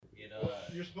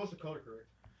You're supposed to color correct.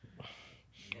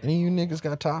 Any of you niggas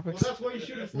got topics? Well, that's why you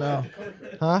should have No.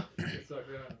 Huh?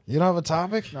 You don't have a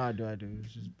topic? No, I do.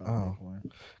 It's just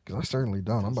Because I certainly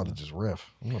don't. I'm about to just riff.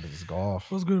 I'm about to just go off.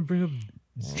 I was going to bring up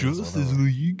Justice whatever.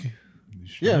 League.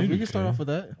 Yeah, we can start off with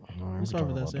that. All right, We'll start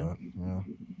with that, talk Sam. about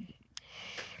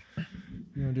Yeah.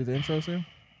 You want to do the intro, Sam?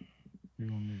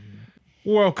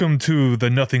 Welcome to the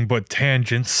Nothing But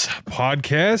Tangents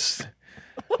podcast.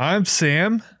 I'm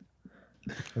Sam.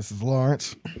 This is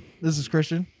Lawrence. This is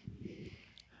Christian.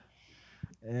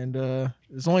 And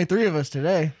there's only three of us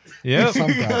today. Yep.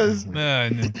 Because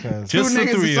Because Just two the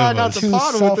niggas three of decided not us. to two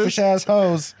pod with selfish us. ass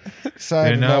hoes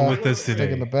decided They're not to with us stick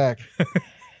today. in the back.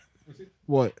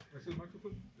 What?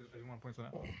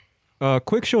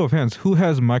 Quick show of hands. Who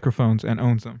has microphones and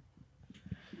owns them?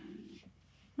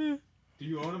 Do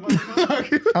you own a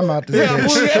microphone? I'm out this Yeah, bitch.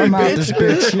 Blue Yeti, I'm out bitch. this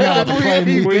bitch. You Yeah, about to Blue play Yeti,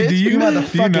 me. Wait, do you? You about to do you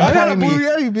fucking I not? got a play Blue me.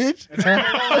 Yeti,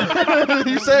 bitch.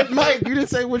 You said Mike. You didn't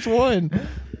say which one.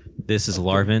 This is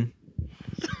Larvin.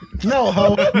 No,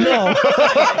 ho. No.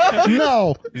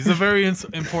 No. It's a very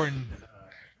important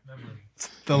memory. It's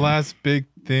the last big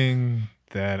thing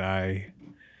that I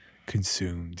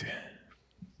consumed.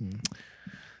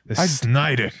 The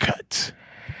Snyder Cut.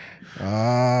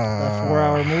 Ah.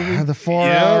 4-hour movie? The 4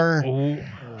 Yep. hour. Oh,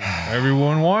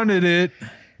 everyone wanted it.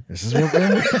 This is what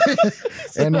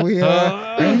and we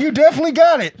and you definitely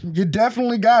got it. You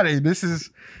definitely got it. This is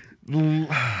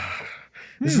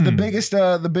the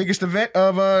biggest event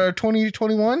of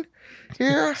 2021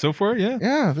 here. So far, yeah.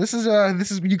 Yeah, this is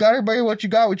you got everybody what you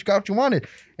got what you wanted.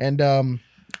 And I'm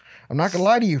not gonna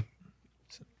lie to you.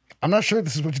 I'm not sure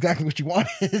this is exactly what you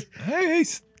wanted. Hey,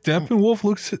 Steppenwolf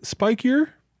looks spikier.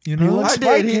 You know, He looks I did.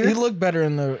 spiky. He looked better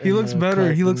in the. He looks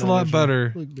better. He looks a lot better.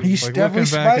 He's Like,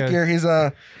 definitely looking back spikier.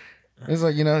 He's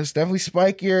like, he's definitely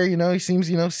spikier. He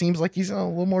seems like he's a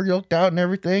little more yoked out and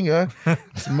everything.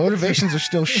 His motivations are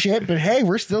still shit, but hey,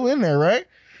 we're still in there, right?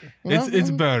 It's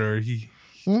better. He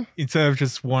instead of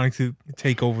just wanting to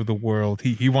take over the world,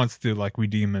 he wants to like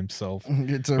redeem himself.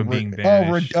 It's from being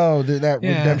banished. that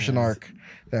Yeah. redemption arc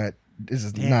that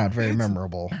is not very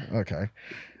memorable. Okay.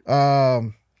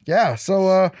 Yeah.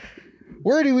 So,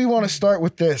 where do we want to start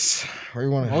with this? Where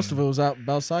you want to? Most of it was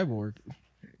about Cyborg.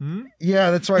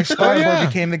 Yeah, that's right. Spider-Man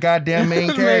became the goddamn main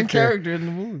The character. main character in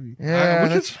the movie. Yeah, Which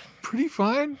that's- is pretty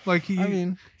fine. Like I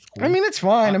mean, it's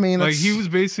fine. I mean, like it's, he was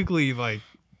basically like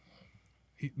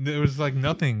there was like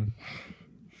nothing.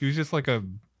 He was just like I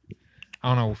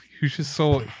don't know. He was just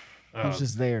so he was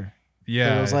just there.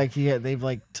 yeah. It was like they've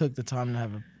like took the time to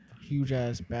have a huge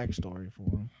ass backstory for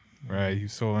him. right.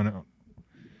 He's so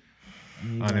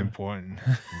Yeah. unimportant.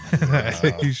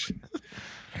 He should-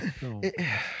 So,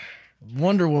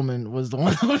 Wonder Woman was the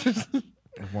one that was just,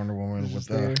 Wonder Woman with just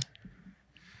there.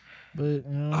 the.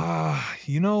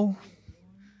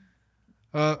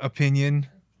 But opinion,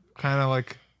 kind of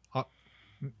like a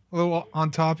little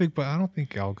on topic, but I don't think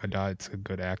Gal Gadot's a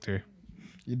good actor.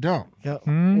 You don't. yeah.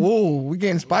 Whoa, we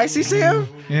getting spicy, Sam?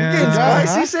 Yeah, We getting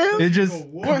spicy, Sam? it just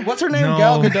What's her name? No.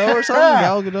 Gal Gadot or something?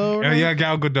 Gal Gadot? right? yeah,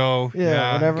 Gal Gadot.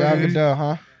 Yeah, whatever. Gal Gadot,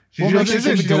 huh? She What just makes her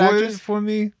doesn't such a good do it actress? for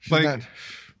me. She's Like not-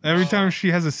 every time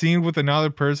she has a scene with another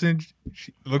person,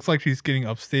 she looks like she's getting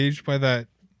upstaged by that,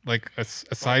 like a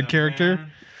side character.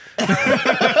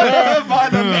 By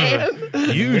the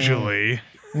man. Usually,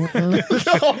 Whoa. Hey, you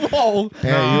ready?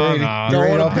 no. You Don't ready to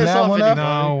wanna open piss that off one anyone.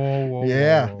 up? no, whoa,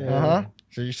 Yeah. whoa. Uh huh.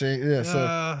 So you say yeah.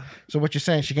 So what you're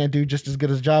saying? She can't do just as good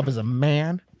a job as a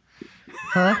man?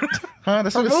 Huh? Huh?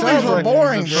 That's what it movies sounds were like.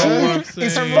 boring, She bro.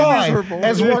 is Her fine movies were boring.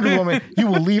 as Wonder Woman. You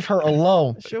will leave her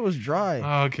alone. Shit was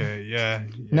dry. Okay, yeah.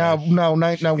 Now,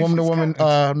 Wonder Woman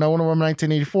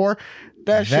 1984.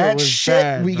 That shit was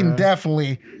bad, we can bro.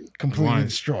 definitely completely want-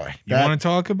 destroy. You want to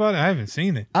talk about it? I haven't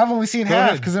seen it. I've only seen Go half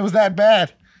ahead. because it was that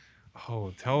bad.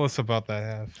 Oh, tell us about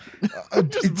that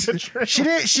half.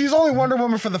 She's only Wonder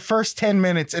Woman for the first 10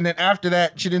 minutes, and then after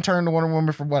that, she didn't turn into Wonder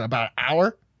Woman for what, about an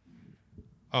hour?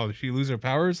 Oh, did she lose her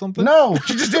power or something? No,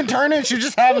 she just didn't turn in. She was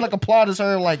just having like a plot as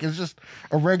her, like it's just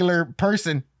a regular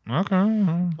person.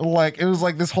 Okay. Like it was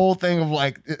like this whole thing of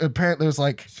like apparently it was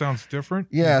like Sounds different.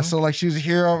 yeah. So like she was a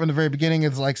hero in the very beginning.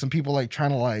 It's like some people like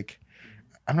trying to like.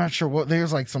 I'm not sure what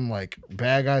there's like some like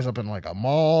bad guys up in like a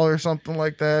mall or something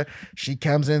like that. She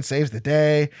comes in, saves the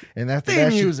day, and after Theme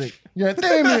that, music.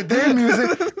 theme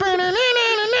music.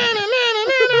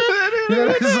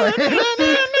 Yeah, it's like-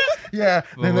 yeah.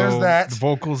 Then there's that. The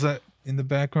vocals in the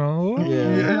background.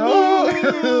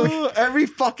 Yeah. Every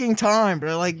fucking time,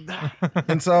 bro. Like,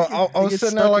 And so I was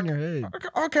sitting there like, in your head.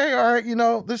 okay, all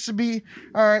right, this should be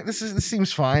all right. This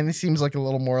seems fine. This seems like a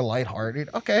little more lighthearted.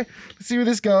 Okay, let's see where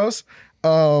this goes.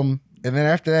 and then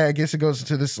after that, I guess it goes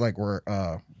into this like where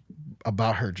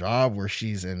about her job where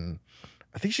she's in.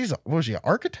 I think she's was she an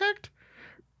architect?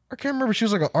 I can't remember. She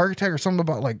was like an architect or something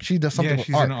about like she does something Yeah, with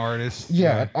she's art. an artist.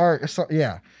 Yeah, art.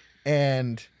 Yeah,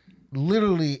 and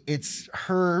literally, it's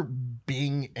her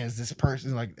being as this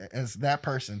person, like as that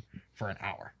person for an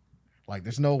hour. Like,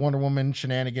 there's no Wonder Woman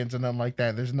shenanigans and nothing like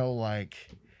that. There's no like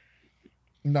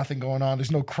nothing going on.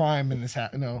 There's no crime in this,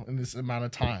 in this amount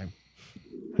of time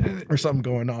or something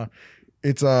going on.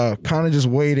 It's kind of just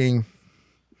waiting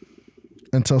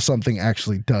until something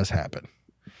actually does happen.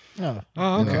 Oh,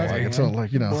 Oh, You know, okay. like, until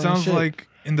like Boring Sounds shit. like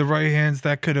in the right hands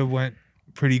that could have went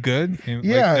pretty good. And,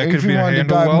 yeah, like, that if could you been wanted to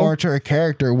handled dive well. more into her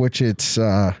character, which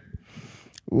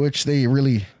they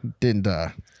really didn't.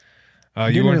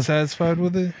 You weren't satisfied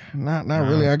with it? Not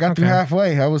really. I got through okay.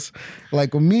 halfway. I was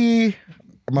like, when me,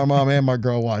 my mom, and my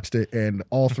girl watched it, and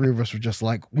all three of us were just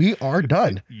like, we are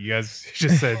done. You guys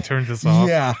just said turn this off.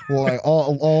 Yeah, well, like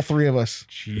all three of us,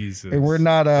 Jesus. and we're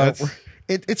not. That's-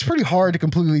 It's pretty hard to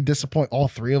completely disappoint all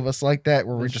three of us like that,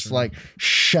 where we're That's just true. like,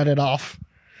 shut it off.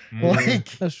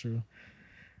 Like, That's true.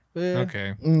 But yeah,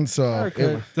 Okay. so okay.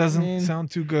 it- Doesn't I mean-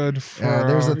 sound too good. For,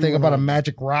 there's a thing about a wanna-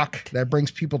 magic rock that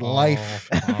brings people to life.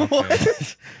 Okay.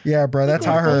 Yeah, bro, that's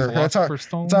how her Philosopher's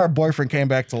Stone? that's how her boyfriend came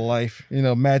back to life. You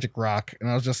know, magic rock, and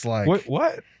I was just like,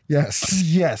 What?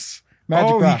 yes,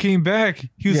 magic Oh, rock. he came back.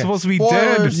 He was Yeah. supposed to be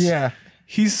Spoilers. dead. Yeah.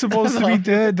 He's supposed to be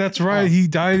dead. That's right. He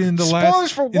died in the Spoilers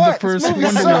last for in the what? first This movie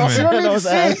Wonder sucks. You Woman. don't need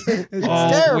to see it. It's Oh,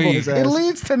 terrible. wait. It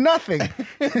leads to nothing.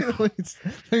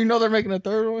 You know they're making a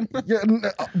third one. Yeah,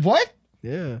 what?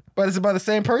 Yeah, But is it by the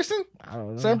same person? I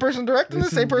don't know. Same person directing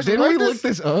this? Same person Didn't we directing look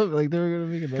this? this up? Like they were gonna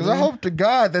make it. Because I hope to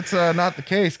God that's not the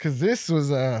case. Because this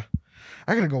was I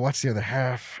gotta go watch the other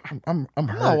half. I'm I'm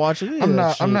hurt. not watching it. I'm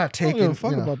not taking. I don't give a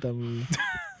fuck you know, about that movie.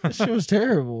 That shit was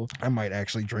terrible. I might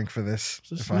actually drink for this.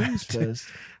 It's a if I snooze had to. fest.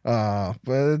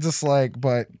 But it's just like,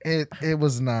 but it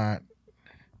was not.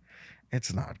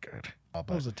 It's not good. That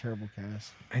was a terrible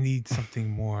cast. I need something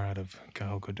more out of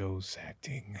Gal Gadot's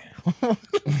acting.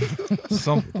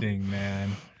 Something,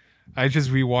 man. I just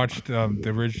rewatched the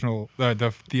original,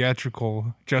 the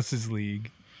theatrical Justice League,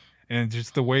 and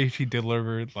just the way she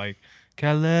delivered, like,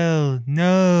 Kal-El,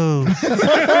 no, bro,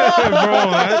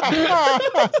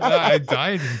 I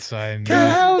died inside,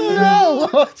 man. Hell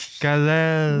no!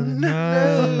 Kal-El,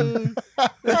 no.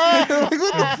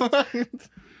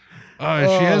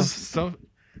 Oh, she has so.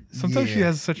 Sometimes she Yeah.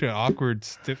 has such an awkward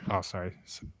stiff. Oh, sorry,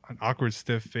 an awkward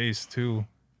stiff face too.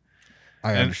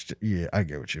 I And- understand. Yeah, I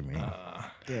get what you mean.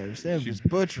 Yeah, Sam just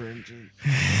butchering.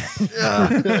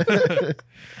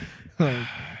 Yeah,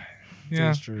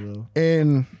 That's true though.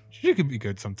 And she could be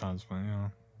good sometimes, but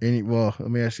you know, well, let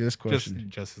me ask you this just question. in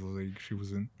Justice League, she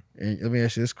wasn't. And let me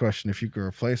ask you this question: if you could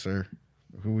replace her,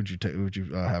 who would you take? Who would you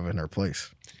have in her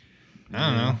place? I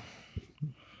don't know.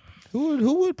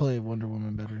 Who would play Wonder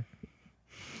Woman better?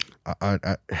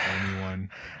 Anyone.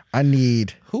 I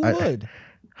need. Who would?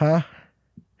 Huh?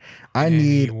 I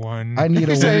need a Anyone. I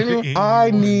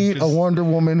need a Just- Wonder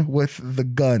Woman with the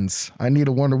guns. I need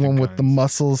a Wonder Woman with the guns.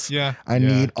 muscles. Yeah. I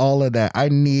need all of that. I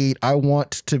need to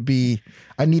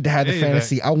have the Hey,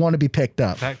 fantasy. I want to be picked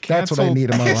up. that That's what I canceled- need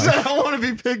in my life. I want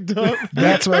to be picked up.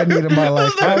 That's what I need in my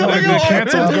life. I The, wanna the be picked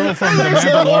canceled up. girl from the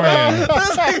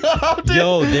Mandalorian.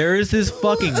 Yo, there is this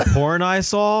fucking porn I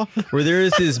saw where there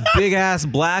is this big ass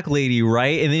black lady,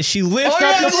 right? And then she lifts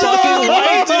up the fucking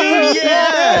white dude.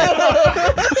 Yeah.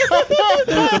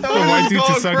 The white dude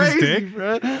to suck his dick.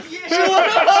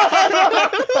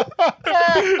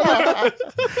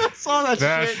 Saw that,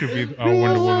 That shit. should be a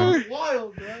Wonder Woman.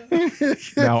 Wild, bro.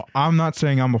 Now, I'm not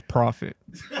saying I'm a prophet,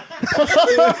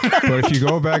 but if you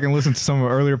go back and listen to some of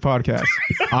our earlier podcasts,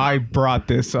 I brought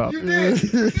this up.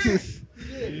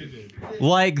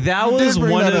 Like that You did was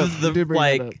bring one that of up. You the did bring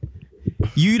that like. up.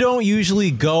 You don't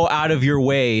usually go out of your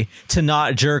way to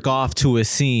not jerk off to a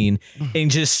scene and I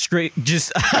just skip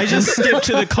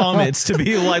to the comments to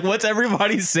be like, what's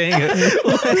everybody saying? Like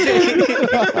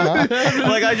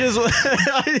I just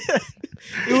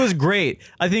it was great.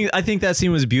 I think that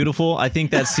scene was beautiful. I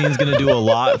think that scene's gonna do a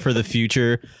lot for the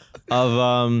future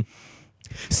of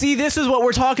See, this is what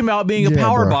we're talking about being a Yeah,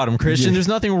 power bro. bottom, Christian. Yeah. There's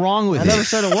nothing wrong with I it. never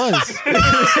said it was.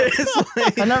 It's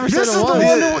like- I never said This is it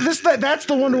the was. that's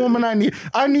the Wonder Woman I need.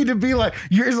 I need to be like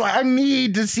it's like I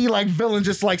need to see like villain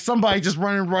just like somebody just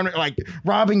running like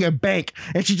robbing a bank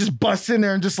and she just busts in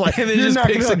there and just like And then you're just not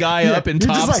picks gonna- a guy up and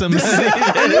you're just tops him. This is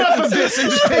enough of this and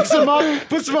just picks him up,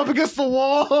 puts him up against the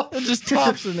wall, It just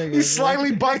tops a nigga. He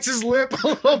slightly bites his lip a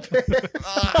little bit.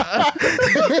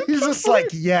 He's just like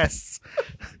yes.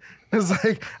 It's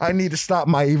like I need to stop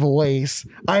my evil ways.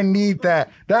 I need that.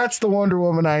 That's the Wonder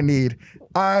Woman I need.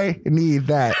 I need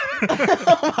that.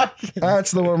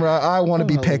 That's the one where I want to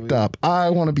be picked up. I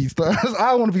want to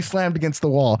be slammed against the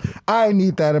wall. I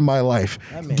need that in my life.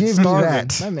 That man's Give starving. me that.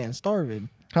 That man's starving.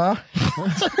 Huh?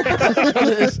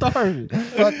 Starving.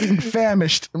 Fucking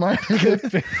famished. My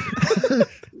nigga.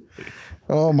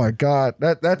 Oh my god.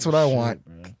 That's what I want.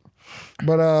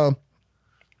 But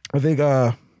I think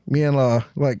me and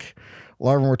like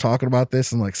Larvin were talking about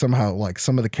this, and like somehow like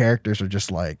some of the characters are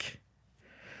just like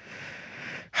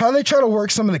how they try to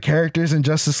work some of the characters in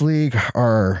Justice League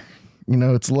are, you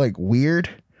know, it's like weird.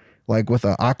 Like with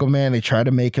Aquaman, they try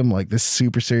to make him like this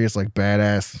super serious, like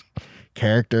badass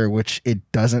character, which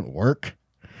it doesn't work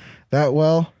that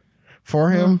well for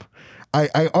him.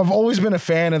 I've always been a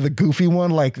fan of the goofy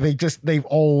one. Like they've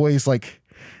always like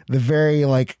the very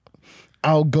like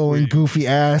outgoing goofy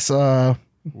ass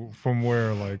From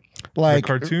where, like like the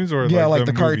cartoons or yeah, like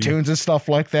the movie? cartoons and stuff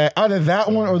like that. Either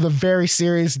that one or the very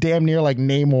serious, damn near like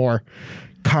Namor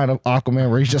kind of Aquaman,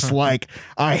 where he's just like,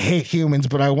 I hate humans,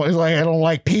 but I don't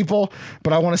like people,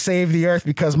 but I want to save the earth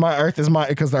because the earth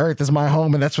is my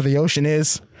home, and that's where the ocean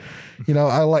is. You know,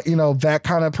 I like, you know, that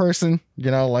kind of person.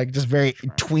 You know, like just very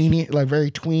tweeny, like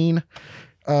very tween,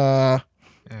 Yeah,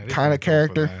 kind they of fucked up for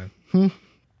character. that.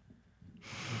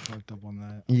 Fucked up on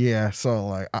that. Yeah, so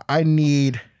like I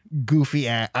need goofy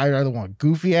ass. I either want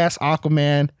goofy ass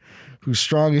Aquaman, who's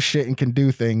strong as shit and can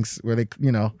do things where they,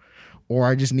 you know, or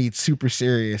I just need super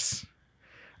serious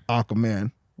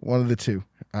Aquaman. One of the two.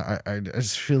 I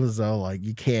just feel as though like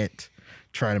you can't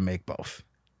try to make both.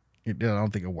 I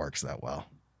don't think it works that well.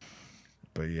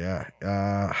 But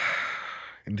yeah,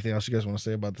 anything else you guys want to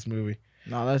say about this movie?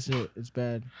 No, that's it. It's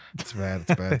bad. It's bad.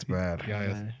 It's bad. It's bad. Yeah,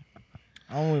 yeah. Bad.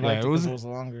 I only Yeah, liked it it was- because it was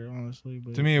longer, honestly.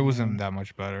 But To me, it wasn't that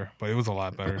much better, but it was a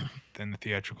lot better than the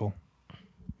theatrical.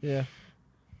 Yeah.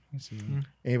 Let's see.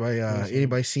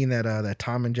 Anybody seen that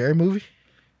Tom and Jerry movie?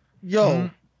 Yo,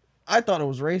 I thought it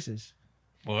was racist.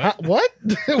 What? What?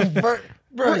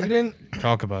 Bro, you didn't.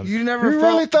 Talk about it. You never You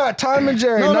felt really thought Tom and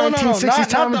Jerry, No, 1960s not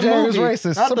Tom the and Jerry movie. was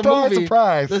racist? Not the Surprise, movie.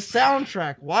 surprise. the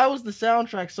soundtrack. Why was the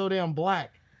soundtrack so damn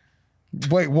black?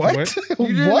 Wait, what? What? You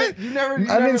didn't- What? You never.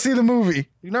 I didn't see the movie.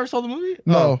 You never saw the movie?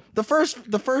 No. Oh, the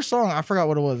first song, I forgot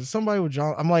what it was. Somebody with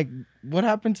John. I'm like, what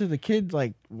happened to the kid?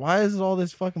 Like, why is all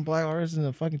this fucking black artists in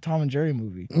the fucking Tom and Jerry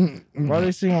movie? Why are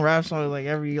they singing rap songs like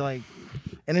every like?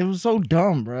 And it was so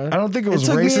dumb, bro. I don't think it was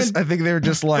took me racist. in- I think they were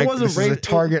just like, wasn't this is a racist.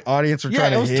 target audience we're Yeah,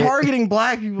 trying it to was hit. targeting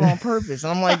black people on purpose.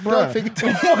 And I'm like, bro, what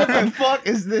the fuck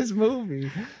is this movie?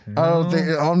 I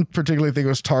don't particularly think it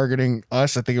was targeting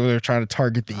us. I think they were trying to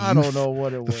target the youth. I don't know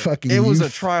what it was. fucking it was a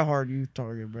youth. try hard youth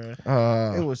target, bro.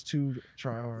 It was too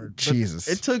try hard. But Jesus.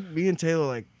 It took me and Taylor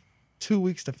like 2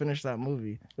 weeks to finish that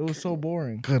movie. It was so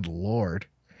boring. Good Lord.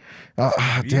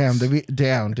 Damn, just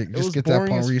was get that boring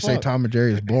point as where you say fuck. Tom and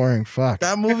Jerry is boring. Fuck.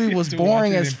 That movie was To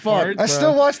boring watch it as in fuck. parts? I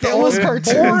still watch the It old was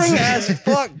cartoons. boring as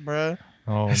fuck, bro.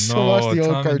 Oh I no! still watch the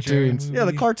old Tom and Jerry cartoons. Yeah, the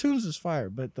movie? cartoons is fire,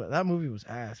 but that movie was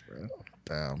ass, bro.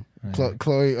 Damn.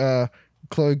 Yeah.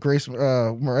 Chloe Grace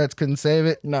Moretz couldn't save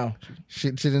it. No,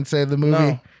 She didn't save the movie.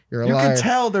 No. You're a you liar. can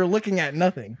tell they're looking at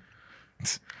nothing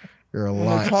You're a when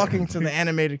they're liar. talking to the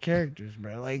animated characters,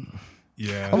 bro. Like,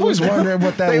 Yeah. I've always wondered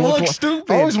what that They looked look like.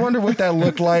 stupid. I always wondered what that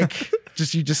looked like.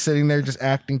 You just sitting there, just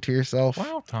acting to yourself.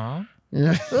 Wow, Tom.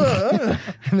 Yeah.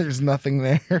 And there's nothing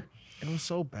there. it was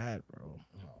so bad, bro.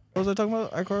 What was I talking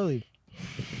about? iCarly.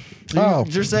 Oh.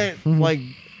 You're saying like,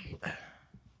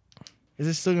 is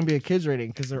it still gonna be a kids rating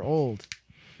because they're old?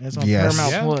 And it's on Yes.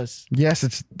 Paramount Yeah. Plus. Yes,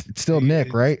 it's still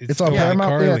Nick, right? it's It's on still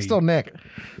Paramount. Yeah, iCarly. it's still Nick.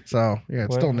 So yeah, it's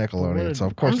What? still Nickelodeon. So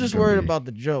of course I'm it's just gonna worried be. about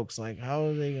the jokes. Like, how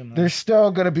are they gonna? There's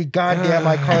still gonna be goddamn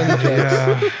iCarly jokes.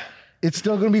 Yeah. It's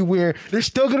still gonna be weird. There's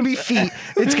still gonna be feet.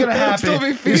 It's gonna happen. still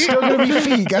be feet. There's still gonna be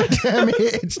feet. God damn it!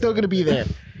 It's still gonna be there.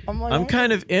 like, I'm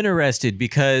kind of interested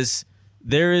because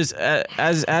there is,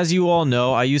 as you all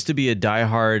know, I used to be a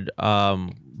diehard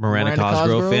Miranda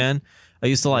Cosgrove fan. I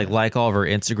used to like all of her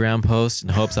Instagram posts in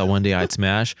hopes that one day I'd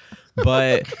smash.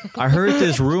 But I heard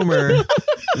this rumor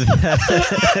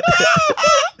that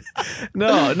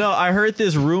No, I heard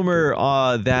this rumor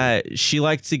that she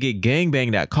likes to get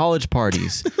gangbanged at college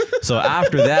parties. So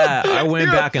after that, I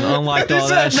went back and unliked all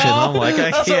that shit. And I'm like,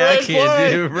 I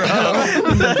can't do, bro.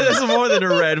 That's more than a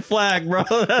red flag, bro.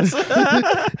 That's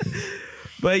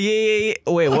But yeah.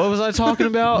 Wait, what was I talking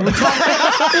about?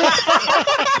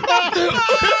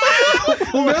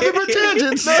 Remember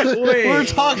tangents. Wait. we're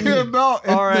talking about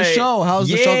All right. the show. How's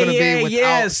the show gonna be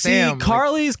without See, Sam?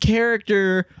 Carly's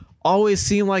character always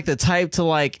seemed like the type to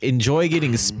like enjoy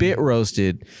getting spit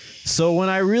roasted. So when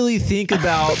I really think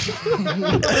about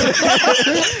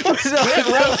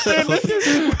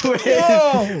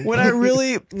when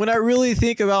I really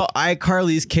think about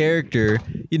iCarly's character,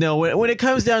 you know, when it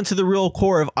comes down to the real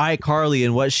core of iCarly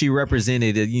and what she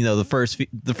represented, you know, the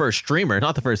first streamer,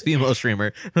 not the first female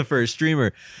streamer, the first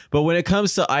streamer. But when it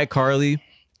comes to iCarly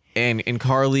and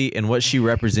Carly and what she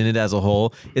represented as a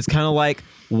whole, it's kind of like,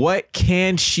 what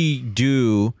can she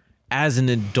do as an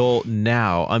adult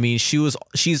now? I mean,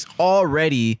 she's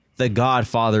already the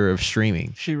godfather of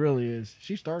streaming. She really is.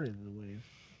 She started the wave.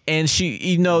 And she,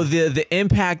 you know, the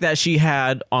impact that she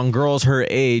had on girls her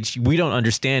age, we don't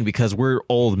understand because we're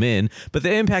old men, but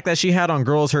the impact that she had on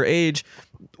girls her age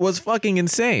was fucking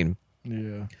insane.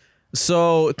 Yeah.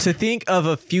 So to think of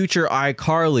a future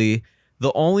iCarly,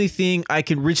 the only thing I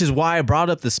could, which is why I brought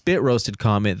up the spit roasted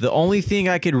comment, the only thing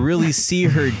I could really see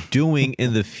her doing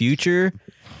in the future,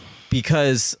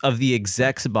 because of the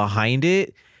execs behind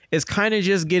it, is kind of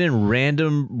just getting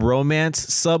random romance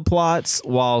subplots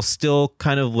while still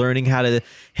kind of learning how to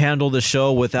handle the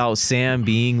show without Sam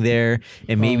being there.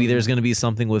 And maybe there's going to be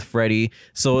something with Freddie.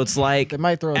 So it's like, They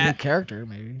might throw a new character,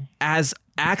 maybe. as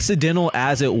accidental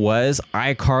as it was,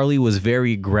 iCarly was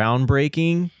very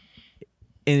groundbreaking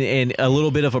and a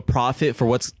little bit of a prophet for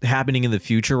what's happening in the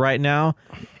future right now.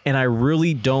 And I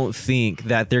really don't think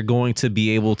that they're going to be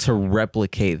able to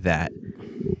replicate that.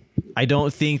 I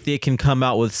don't think they can come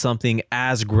out with something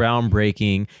as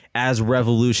groundbreaking, as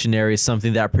revolutionary,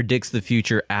 something that predicts the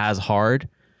future as hard.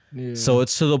 Yeah. So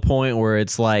it's to the point where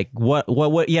it's like,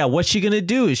 what's she gonna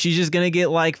do? Is she just gonna get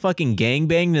like fucking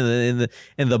gangbanged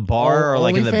in the bar or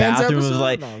like in the OnlyFans bathroom? Of episode?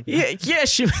 like, No. yeah,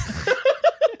 she.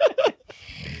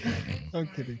 I'm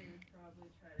kidding.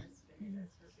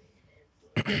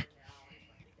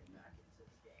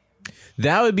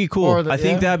 That would be cool. Or the- I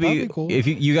think yeah, that'd be cool. if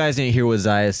you guys didn't hear what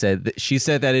Zaya said. She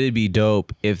said that it'd be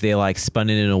dope if they like spun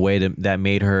it in a way that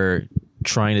made her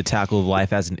trying to tackle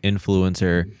life as an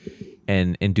influencer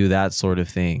and do that sort of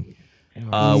thing.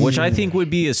 Which I think would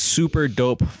be a super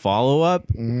dope follow up.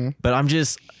 But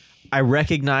I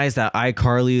recognize that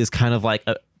iCarly is kind of like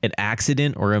an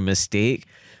accident or a mistake.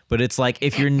 But it's like,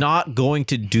 if you're not going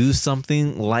to do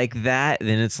something like that,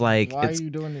 then it's like, Why are you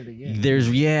doing it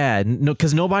again?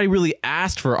 because nobody really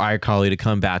asked for iCarly to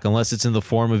come back unless it's in the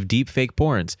form of deep fake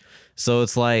porns. So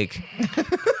it's like,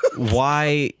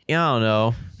 why? I don't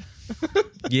know.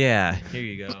 Yeah, here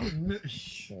you go.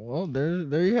 Well,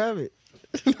 there you have it.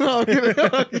 No, I'm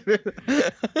kidding.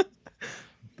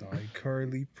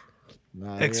 iCarly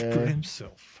Nah, expert yeah.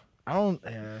 himself. I don't.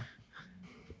 Yeah.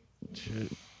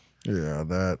 Shit. Yeah,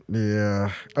 that.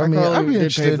 Yeah, I mean, iCarly I'd be did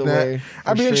interested pave in the that. way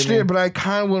I'd be for interested, streaming. but I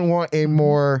kind of would want a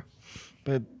more.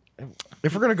 But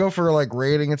If we're gonna go for like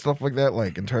rating and stuff like that,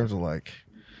 like in terms of like,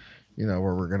 you know,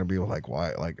 where we're gonna be with like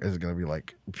why, like is it gonna be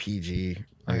like PG?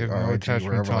 I have like, no RIG, attachment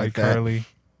wherever to like that? iCarly.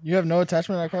 you have no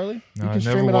attachment to iCarly? No, You I can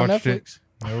stream never it on watched it. Netflix.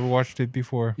 Never watched it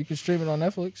before. You can stream it on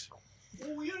Netflix.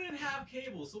 Well, you didn't have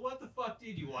cable, so what the fuck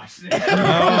did you watch? No,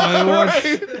 I watched.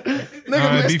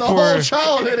 Nigga missed the before- whole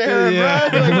childhood era, Yeah,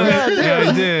 bro. Like, God yeah, I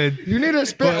damn. did. You need to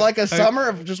spend But like a I- summer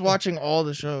of just watching all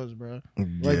the shows, bro.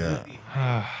 Like,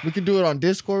 Yeah, we could do it on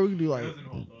Discord. We could do like,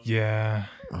 Yeah.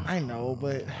 I know,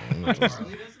 but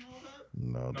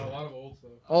no,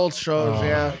 old shows,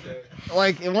 yeah.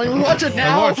 Like when we watch it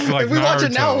now, watched, like, if we watch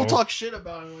it now, Naruto. we'll talk shit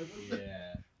about it. Like,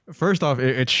 First off,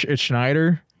 it's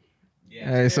Schneider.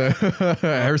 Yeah. So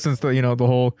ever since the the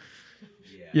whole.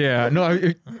 Yeah.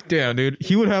 No. Damn, dude.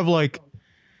 He would have like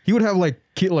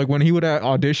when he would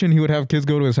audition, he would have kids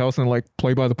go to his house and like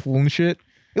play by the pool and shit.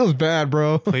 It was bad,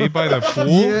 bro. Play by the pool.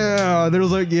 Yeah. There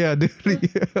was like, yeah, dude.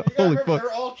 Yeah. Holy fuck.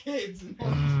 They're all kids.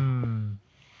 Mm,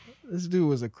 This dude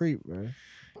was a creep, bro.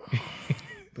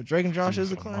 But Drake and Josh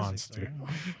is a classic. monster.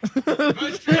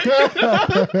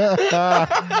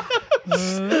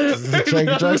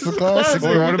 Drake's the classic.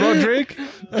 Wait, what about Drake?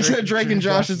 I said Drake and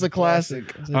Josh is a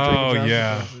classic. I said Drake and Oh, Josh is a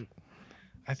yeah. classic.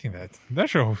 I think that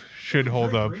show should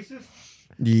hold up.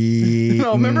 Yeah.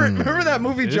 No, remember that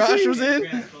movie Is Josh he? was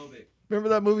in? Remember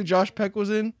that movie Josh Peck was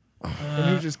in? And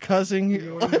he was just cussing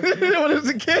when he was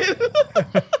a kid.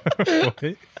 What?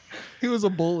 He was a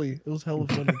bully. It was hella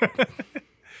funny.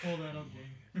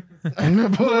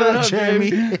 Pull it up,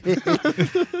 Jamie.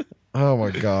 Oh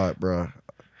my god, bro.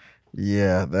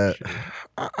 Yeah, that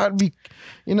I'd be.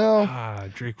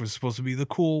 Drake was supposed to be the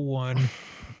cool one.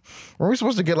 Were we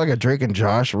supposed to get like a Drake and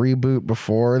Josh reboot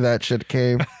before that shit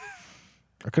came?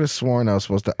 I could have sworn I was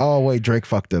supposed to. Oh wait, Drake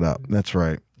fucked it up. That's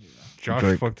right. Josh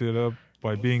Drake. fucked it up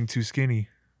by being too skinny.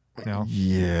 No,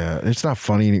 Yeah, it's not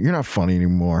funny. You're not funny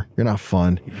anymore. You're not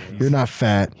fun. You're not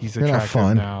fat. he's You're not attractive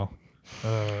fun. now.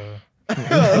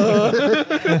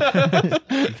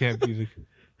 You can't be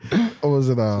What was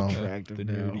it? the Attractive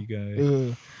now. nerdy guy.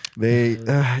 Ugh. They,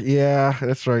 yeah,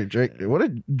 that's right.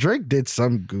 Drake did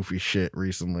some goofy shit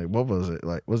recently. What was it?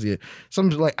 Like, was he some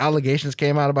like allegations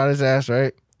came out about his ass,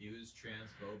 right? He was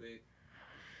transphobic,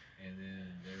 and then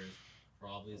there's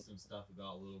probably some stuff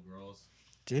about little girls.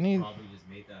 Didn't he? Probably just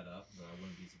made that up, but I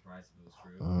wouldn't be surprised if it was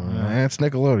true. It's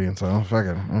Nickelodeon, so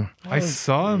fucking. I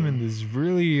saw him in this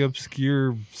really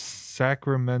obscure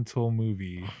Sacramental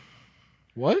movie.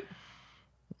 What?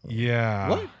 Yeah.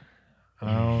 What?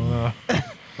 I don't know.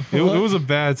 It was a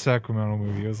bad Sacramento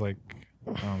movie. It was like,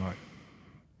 I don't know.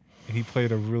 And he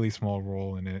played a really small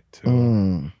role in it too.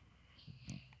 Mm.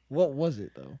 What was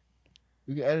it though?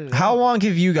 We can edit it How out. long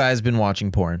have you guys been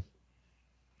watching porn?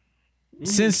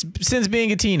 Since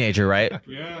being a teenager, right?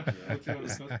 Yeah.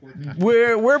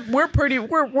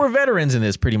 We're veterans in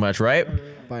this pretty much, right?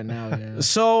 By now? Yeah.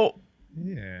 So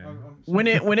Yeah. when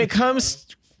it comes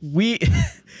we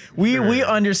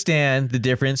understand the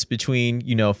difference between,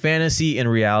 you know, fantasy and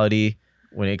reality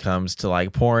when it comes to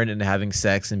like porn and having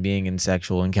sex and being in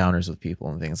sexual encounters with people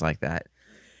and things like that.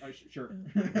 Sure.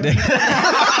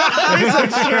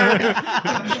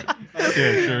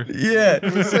 Yeah, sure. Yeah.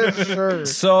 Sure.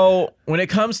 So when it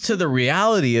comes to the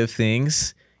reality of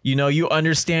things, you know, you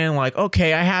understand like,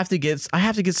 okay, I have to get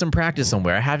some practice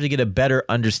somewhere. I have to get a better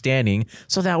understanding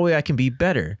so that way I can be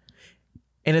better.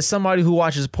 And as somebody who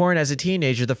watches porn as a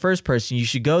teenager, the first person you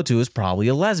should go to is probably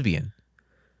a lesbian.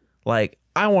 Like,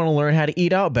 I want to learn how to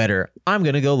eat out better. I'm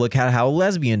going to go look at how a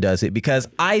lesbian does it because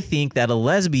I think that a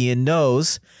lesbian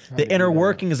knows the inner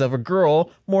workings of a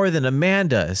girl more than a man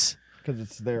does. Because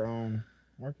it's their own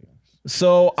workings.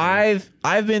 So I've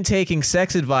been taking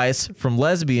sex advice from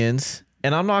lesbians,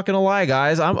 and I'm not gonna lie,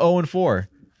 guys, I'm 0-4.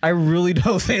 I really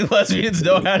don't think lesbians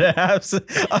know how to have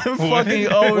sex. I'm fucking 0-4,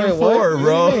 I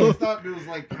bro. thought it was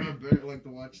like kind of better, like to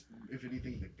watch, if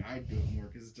anything, the guy do it more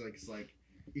because it's like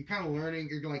you're kind of learning.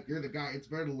 You're the guy. It's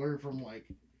better to learn from like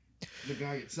the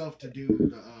guy itself to do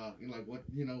the like what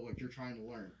you're trying to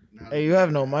learn. Hey, you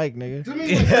have no mic, nigga. To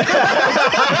me,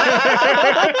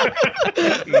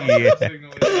 Yeah.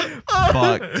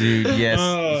 Fuck, dude.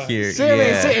 Yes. Here. Sam ain't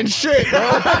Yeah. saying shit, bro.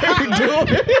 What are you doing?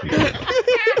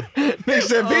 Nick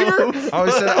said, Bieber. I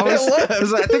always said,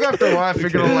 I think after a while I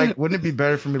figured I'm like, wouldn't it be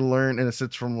better for me to learn in a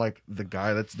sense from like the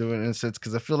guy that's doing it in a sense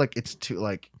because I feel like it's too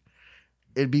like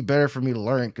it'd be better for me to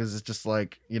learn because it's just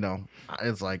like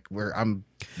it's like where I'm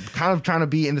kind of trying to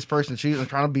be in this person's shoes and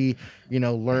trying to be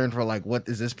learn for like what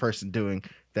is this person doing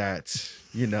that's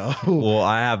Well,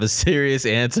 I have a serious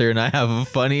answer and I have a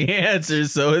funny answer,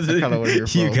 so it's, kinda wanna hear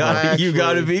you both.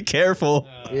 gotta be careful.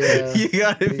 Yeah. You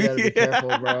gotta be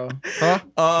careful, bro.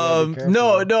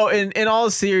 No, in all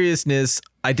seriousness,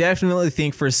 I definitely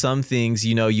think for some things,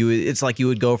 it's like you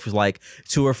would go for like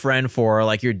to a friend for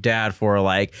like your dad for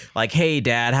like, hey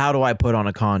dad, how do I put on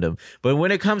a condom? But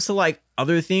when it comes to like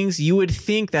other things, you would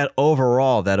think that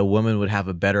overall that a woman would have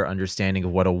a better understanding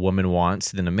of what a woman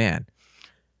wants than a man.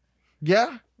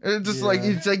 Yeah. It's just like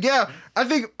it's like I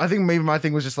think maybe my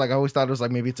thing was just like I always thought it was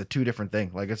like maybe it's a two different thing.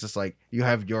 Like it's just like you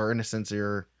have your innocence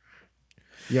or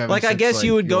like I guess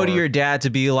you would go to your dad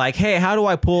to be like, hey, how do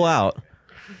I pull out?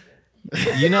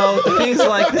 Things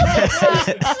like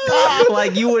that.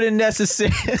 Like you wouldn't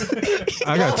necessarily.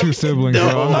 I got 2 siblings,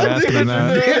 bro. I'm not asking them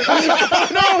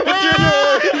that.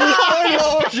 I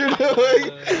know what you're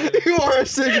doing. You are a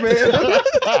sick man.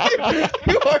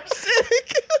 You are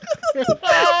sick.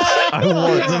 I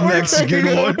want the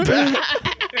Mexican one back.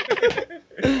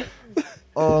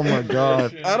 Oh my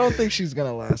god. I don't think she's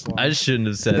gonna last long. I shouldn't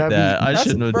have said That'd be- that. I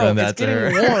shouldn't have done that it's to her.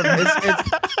 getting warm.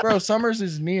 Bro, summer's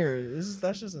is near.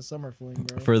 That's just a summer fling,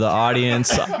 bro. For the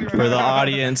audience,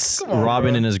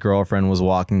 Robin and his girlfriend was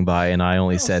walking by, and I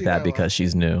only said see that that because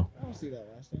she's new. I don't see that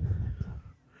last time.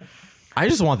 I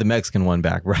just want the Mexican one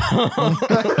back, bro.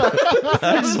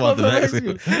 I just want the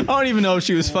Mexican. I don't even know if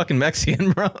she was fucking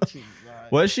Mexican, bro. She's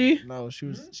not. Was she? No,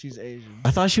 she's Asian.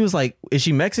 I thought she was like, is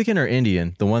she Mexican or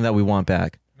Indian? The one that we want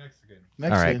back. Mexican.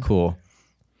 Mexican. All right, cool.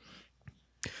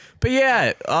 But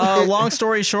yeah, long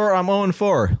story short, I'm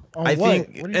 0-4. On I what? think,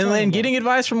 What are you and talking then about? getting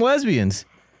advice from lesbians,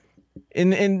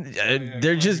 and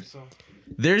they're just,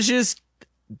 there's just,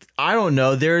 I don't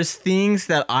know. There's things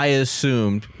that I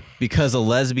assumed because a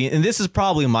lesbian, and this is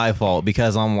probably my fault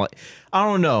because I'm like, I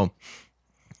don't know.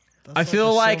 I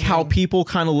feel like how people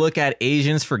kind of look at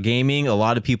Asians for gaming, a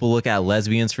lot of people look at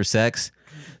lesbians for sex.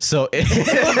 So Look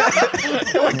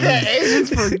at Asians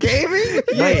for gaming.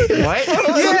 Wait, what?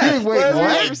 Yeah. Wait,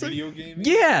 what? Video game.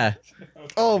 yeah.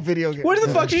 Oh, video game. What the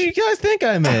fuck did you guys think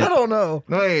I I meant? don't know.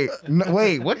 Wait.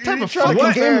 What type of trying to fucking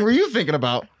compare- game were you thinking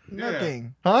about?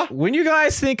 Nothing. Huh? When you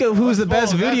guys think of who's the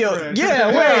best video, thread. yeah,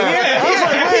 wait, I was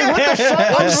like, wait, what the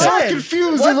fuck? I'm so Thread.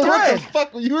 confused. What What the thread?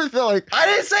 fuck? You were like, I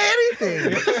didn't say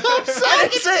anything. I'm so I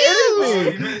didn't say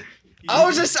anything. I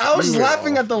was just We went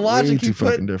laughing off at the way logic he too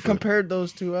fucking put different. compared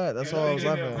those two at. That's all I was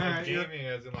laughing at. Not gaming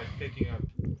as in like picking up.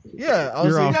 Yeah, I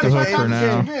was You're like, off the hook yeah, for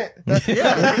now.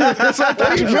 yeah. That's what What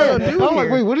are you trying to do I'm like,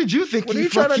 here? wait, what did you think? What are he you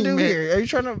trying to fucking do meant? here? Are you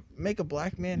trying to make a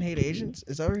black man hate Asians?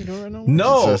 Is that what you're doing right now?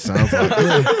 No. That sounds like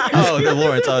Oh, the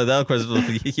Lawrence. Oh, that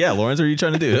question. Yeah, Lawrence, what are you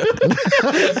trying to do?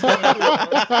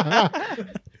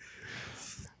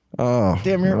 Oh,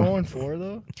 Damn, you're 0-4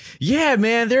 though. Yeah,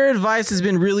 man, their advice has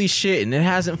been really shit and it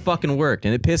hasn't fucking worked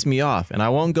and it pissed me off. And I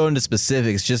won't go into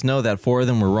specifics, just know that 4 of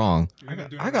them were wrong.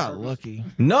 I got lucky.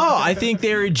 No, I think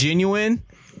they were genuine.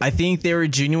 I think they were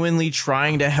genuinely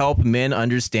trying to help men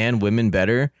understand women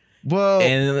better. well,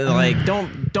 And like,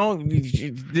 don't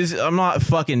this. I'm not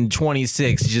fucking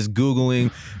 26, just googling.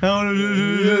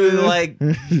 Like,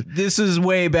 this is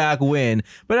way back when.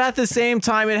 But at the same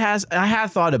time, I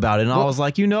have thought about it, and I was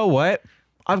like, you know what?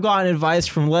 I've gotten advice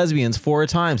from lesbians 4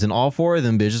 times, and all 4 of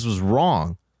them bitches was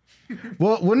wrong.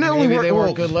 well, wouldn't it only Maybe work? they weren't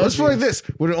Well, good let's put it like lesbians.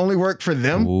 this: would it only work for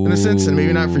them in a sense, and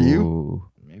maybe not for you? Ooh.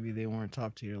 Maybe they weren't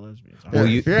top tier lesbians. Well,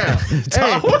 you. Yeah.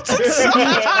 Hey, What's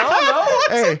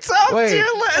hey, a top wait. tier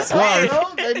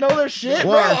lesbian? They know their shit,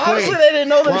 bro. Warren, Obviously, wait. they didn't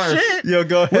know their Warren. shit. Yo,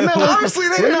 go ahead. Obviously,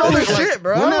 they didn't know their shit,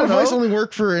 bro. Wouldn't I that don't advice know. only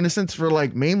work for, in a sense, for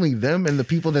like mainly them and the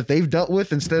people that they've dealt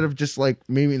with, instead of just like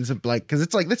maybe it's like, because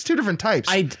it's like that's 2 different types.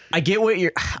 I get what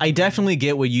I definitely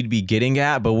get what you'd be getting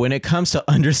at, but when it comes to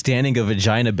understanding a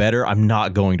vagina better, I'm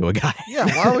not going to a guy. Yeah,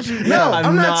 why would you? No, Yeah, I'm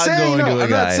I'm not not saying going no. to a I'm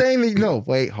not guy. saying that. No,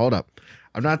 wait, hold up.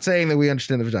 I'm not saying that we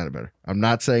understand the vagina better. I'm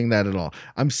not saying that at all.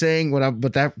 I'm saying what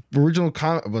that original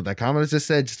comment, what that comment I just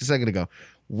said just a second ago.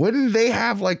 Wouldn't they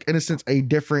have like, in a sense, a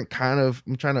different kind of?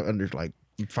 I'm trying to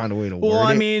find a way to word Well,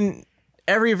 I it. mean,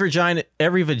 every vagina.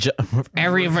 word, bro.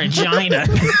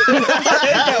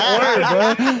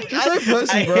 Just say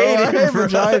pussy, I bro. hate I it, hate bro.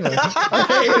 vagina.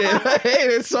 I hate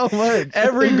it so much.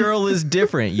 Every girl is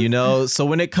different, you know. So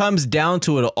when it comes down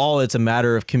to it all, it's a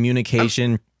matter of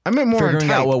communication, I meant more on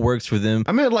figuring out type. what works for them.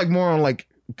 I meant like more on like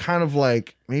kind of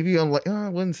like maybe on like I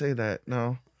wouldn't say that.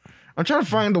 No. I'm trying to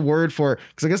find the word for it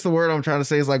because I guess the word I'm trying to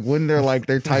say is like when they're like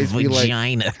their types be like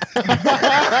Vagina.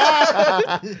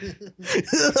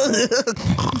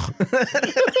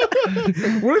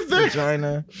 what if they're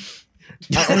Vagina.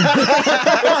 Bro,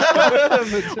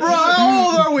 how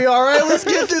old are we? All right, let's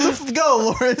get through the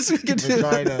go, Lawrence. We can do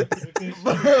Vagina.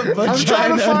 I'm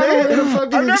trying to find a way to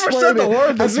fucking I've never explain said the it.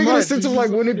 word I this think in a much. sense of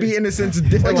like wouldn't it be in a sense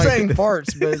Like like saying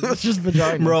farts, but it's just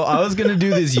vagina. Bro, I was gonna do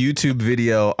this YouTube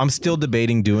video. I'm still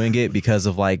debating doing it because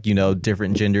of like, you know,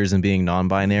 different genders and being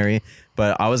non-binary.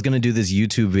 But I was gonna do this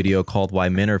YouTube video called "Why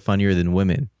Men Are Funnier Than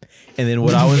Women." And then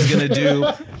what I was gonna do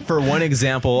for one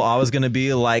example, I was gonna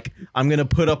be like, I'm gonna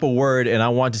put up a word and I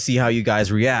want to see how you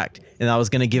guys react. And I was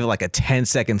gonna give it like a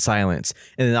 10-second silence.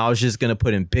 And then I was just gonna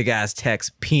put in big ass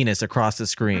text penis across the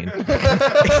screen. And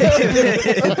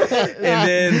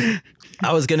then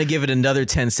I was gonna give it another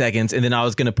 10 seconds, and then I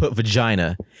was gonna put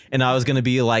vagina, and I was gonna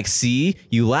be like, "See,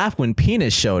 you laughed when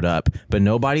penis showed up, but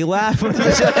nobody laughed when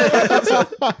vagina."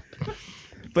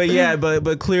 But yeah,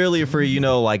 but clearly for, you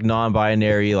know, like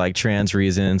non-binary, like trans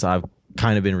reasons, I've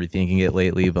kind of been rethinking it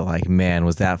lately. But like, man,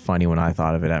 was that funny when I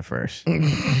thought of it at first?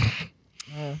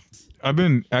 I've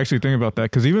been actually thinking about that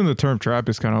because even the term trap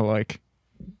is kind of like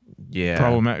Yeah,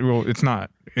 problematic. Well, it's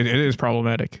not. It is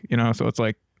problematic, you know. So it's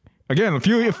like, again, if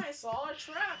you,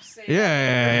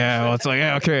 yeah. Well, it's like,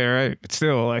 yeah, okay, all right. It's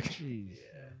still like,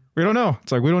 we don't know.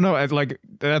 It's like we don't know. Like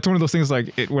that's one of those things.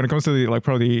 Like when it comes to the like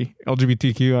probably the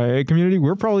LGBTQIA community,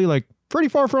 we're probably like pretty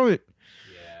far from it.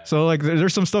 Yeah. So like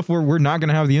there's some stuff where we're not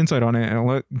gonna have the insight on it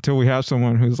until we have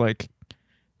someone who's like,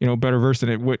 you know, better versed in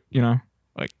it. What, you know,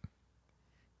 like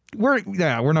we're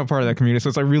not part of that community, so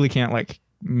it's like really can't like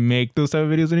make those type of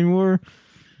videos anymore.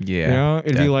 yeah. You know,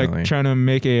 it'd be like definitely. trying to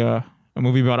make a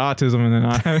movie about autism and then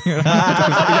not having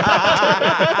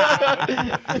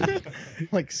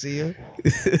Like, see ya.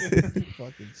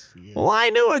 Fucking see ya. Well, I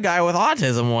knew a guy with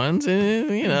autism once, and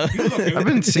you know, I've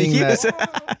been seeing Yes.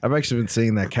 that. I've actually been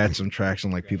seeing that catch some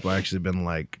traction. Like people actually been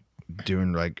like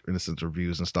doing like in a sense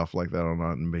reviews and stuff like that on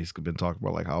it, and basically been talking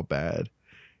about like how bad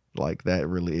like that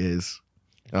really is.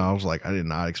 And I was like, I did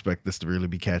not expect this to really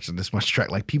be catching this much track.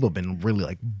 Like people have been really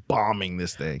like bombing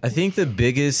this thing. I think the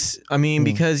biggest, I mean,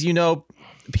 because, you know,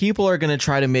 people are gonna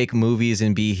try to make movies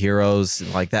and be heroes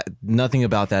like that. Nothing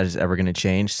about that is ever gonna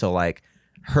change. So like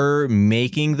her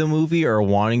making the movie or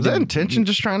wanting Is to that intention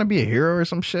just trying to be a hero or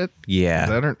some shit? yeah Is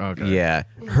that her? Okay. yeah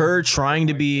her trying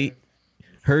to be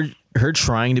her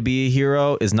trying to be a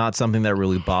hero is not something that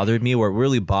really bothered me. What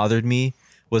really bothered me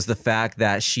was the fact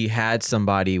that she had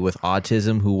somebody with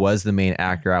autism who was the main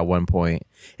actor at one point,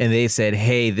 and they said,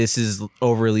 hey, this is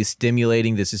overly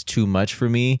stimulating, this is too much for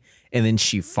me, and then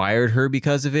she fired her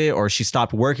because of it, or she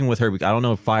stopped working with her. I don't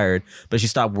know if fired, but she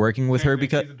stopped working with her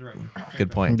because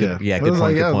good point. Good, Yeah. good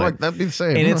point. Good point. Like, that'd be the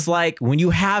same. And it's like when you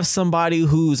have somebody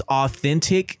who's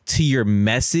authentic to your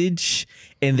message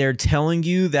and they're telling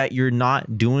you that you're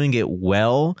not doing it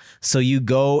well, so you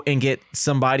go and get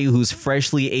somebody who's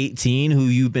freshly 18 who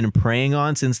you've been preying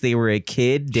on since they were a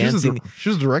kid dancing. She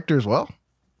was a director as well.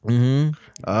 Mhm.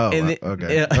 Oh, And it-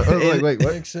 okay. yeah, I was like, and- wait,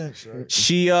 what? Makes sense, right?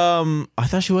 She I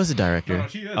thought she was a director. No,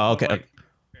 she is, Oh, but, okay. like,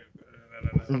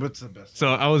 What's the best?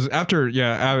 So I was after,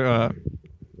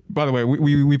 by the way,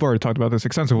 we've already talked about this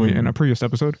extensively in a previous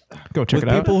episode. Go check With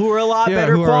it out. people who are a lot Yeah,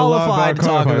 better who are a lot qualified to talk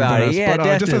qualified about than it. us. Yeah, But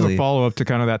just as a definitely. follow up to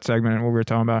kind of that segment and what we were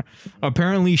talking about,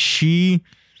 apparently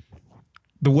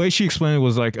the way she explained it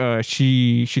was like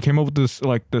she came up with this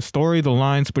like the story, the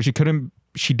lines, but she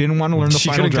didn't want to learn the She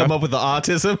final couldn't draft. come up with the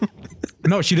autism.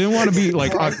 No, she didn't want to be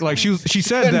like she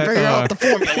said that.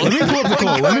 Let me pull up the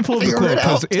quote. Let me pull up the quote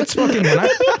because it's fucking. When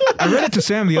I read it to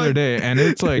Sam the other day, and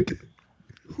it's like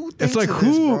it's like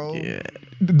who Yeah.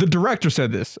 the director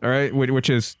said this. All right, which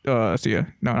is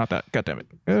Sia. No, not that. God damn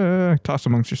it. Toss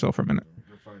amongst yourself for a minute.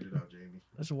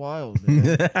 That's wild,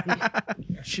 man.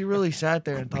 She really sat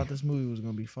there and thought this movie was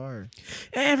gonna be fire.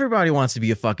 Everybody wants to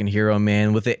be a fucking hero,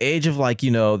 man. With the age of like,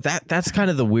 that's kind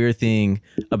of the weird thing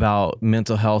about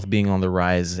mental health being on the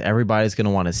rise. Everybody's gonna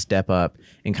want to step up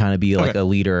and kind of be like Okay. a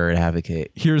leader or an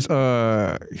advocate. Here's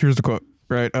the quote,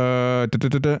 right?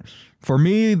 For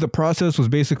me, the process was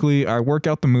basically I work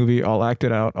out the movie, I'll act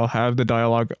it out, I'll have the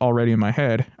dialogue already in my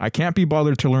head. I can't be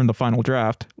bothered to learn the final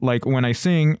draft. Like when I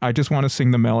sing, I just want to sing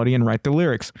the melody and write the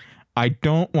lyrics. I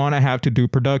don't want to have to do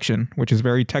production, which is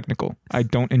very technical. I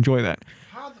don't enjoy that.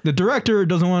 The director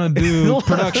doesn't want to do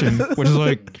production, which is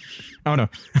like, I don't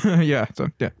know. Yeah, so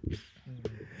yeah.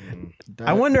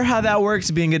 I wonder how that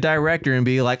works being a director and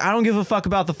be like, I don't give a fuck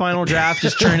about the final draft,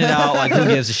 just churn it out. Like, who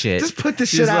gives a shit? Just put this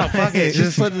shit out. Fuck it.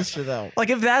 Just put this shit out. Like,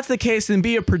 if that's the case, then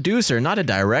be a producer, not a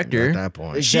director. At that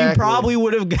point. She Exactly. probably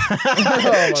would have.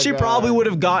 my She God. probably would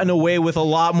have gotten away with a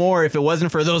lot more if it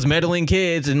wasn't for those meddling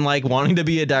kids and like wanting to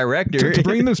be a director. To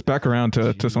bring this back around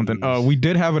to something, we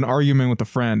did have an argument with a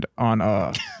friend on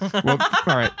well,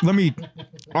 all right,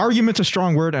 argument's a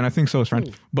strong word, and I think so is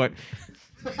friend, but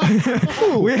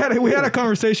we had a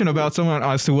conversation about someone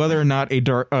as to whether or not a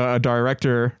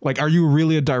director, like, are you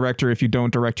really a director if you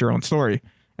don't direct your own story?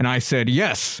 And I said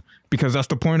yes, because that's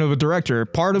the point of a director.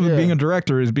 Part of being a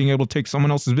director is being able to take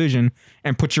someone else's vision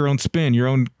and put your own spin, your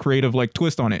own creative like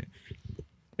twist on it.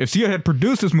 If Sia had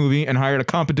produced this movie and hired a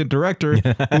competent director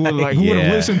who would would Yeah.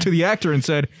 have listened to the actor and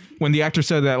said, when the actor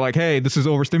said that, like, hey, this is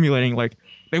overstimulating, like,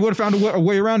 they would have found a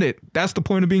way around it. That's the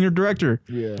point of being a director.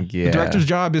 Yeah. Yeah. The director's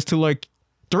job is to like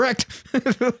direct. I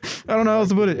don't know how else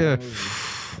to put it.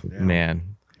 Yeah. Man.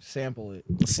 Sample it.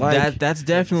 See, that's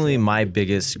definitely my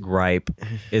biggest gripe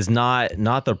is not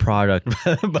the product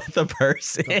but the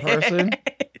person. The person?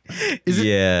 Is it-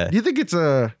 yeah. Do you think it's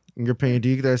in your opinion? Do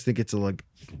you guys think it's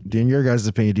in your guys'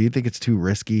 opinion? Do you think it's too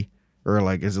risky, or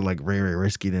like is it like very very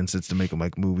risky then since to make them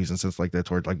like movies and stuff like that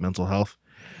towards like mental health?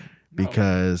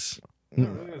 Because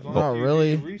Not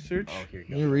really. Research.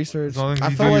 New research. As long as I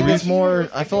you feel do like your it's more.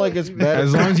 I feel like it's better.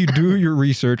 As long as you do your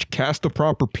research, cast the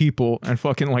proper people, and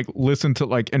fucking like listen to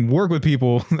like and work with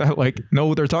people that like know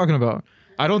what they're talking about.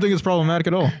 I don't think it's problematic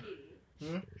at all.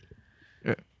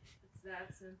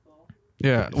 That simple.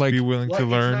 Yeah, like be willing to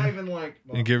learn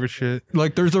and give a shit.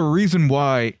 like there's a reason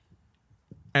why,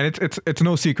 and it's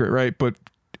no secret, right? But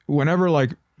whenever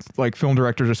like film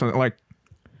directors or something like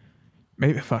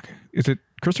maybe is it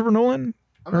Christopher Nolan?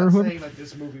 that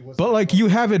this movie was. But like you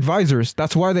have advisors.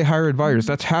 That's why they hire advisors.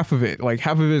 That's half of it. Like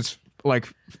half of it's like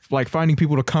finding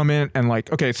people to come in and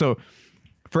like, okay, so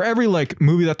for every like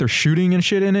movie that they're shooting and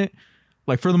shit in it,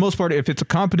 like for the most part, if it's a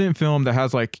competent film that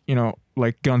has like, you know,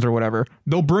 like guns or whatever,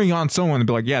 they'll bring on someone and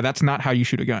be like, yeah, that's not how you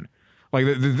shoot a gun. Like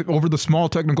over the small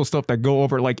technical stuff that go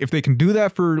over, like if they can do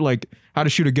that for like how to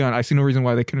shoot a gun, I see no reason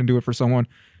why they couldn't do it for someone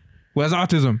who has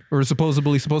autism or is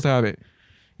supposedly supposed to have it.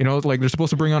 You know, like they're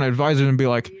supposed to bring on advisors and be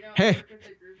like, You don't hey, work with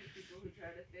a group of people who try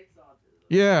to fix autism.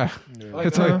 yeah.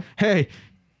 It's like, hey,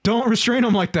 don't restrain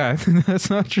them like that. That's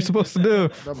not what you're supposed to do.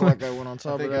 That black guy went on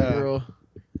top of that girl.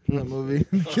 in the movie.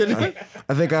 Kidding?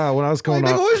 I think when I was going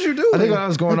Like, off, what was you doing? I think when I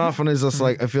was going off on is just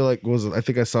like I feel like I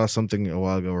think I saw something a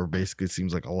while ago where basically it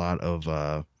seems like a lot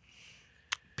of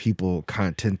people kind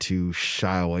of tend to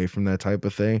shy away from that type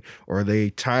of thing, or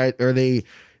they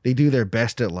do their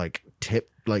best at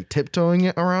tiptoeing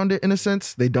it around it in a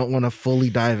sense. They don't want to fully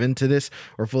dive into this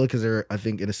or fully because they're I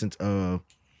think in a sense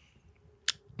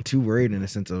too worried in a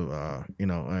sense of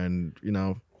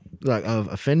like of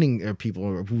offending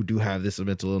people who do have this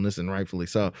mental illness and rightfully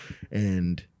so.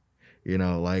 And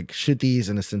like should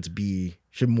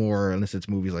more in a sense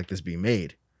movies like this be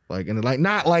made? Like, and like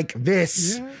not like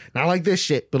this, not like this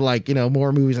shit, but like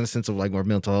more movies in a sense of like more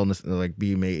mental illness like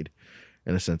being made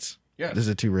in a sense. Yes. This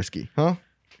is too risky, huh?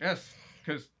 Yes,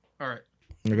 because all right.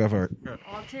 Go for it.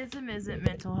 Autism isn't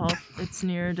mental health, it's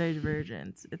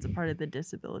neurodivergence. It's a part of the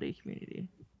disability community.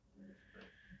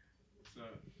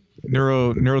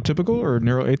 Neurotypical or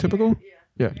neuroatypical?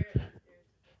 Yeah.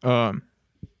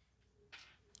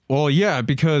 Well, yeah,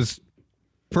 because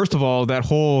first of all, that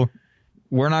whole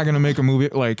we're not gonna make a movie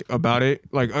like about it.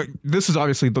 Like this is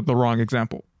obviously the wrong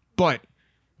example, but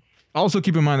also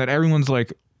keep in mind that everyone's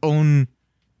like own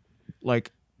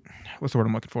like what's the word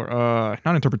I'm looking for?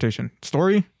 Not interpretation,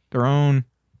 story, their own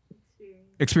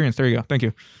experience. There you go. Thank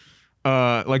you.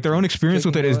 Like their own experience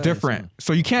with it is different.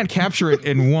 So you can't capture it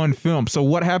in one film. So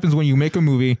what happens when you make a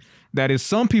movie that is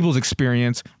some people's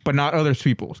experience, but not other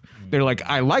people's? They're like,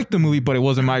 I like the movie, but it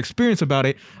wasn't my experience about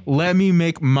it. Let me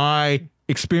make my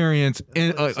experience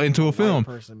into a film.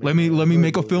 Let me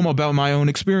make a film about my own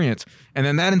experience. And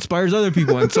then that inspires other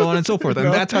people and so on and so forth.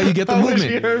 And that's how you get the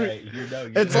movement.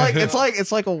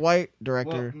 It's like a white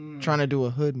director trying to do a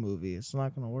hood movie. It's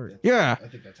not gonna work. Yeah. I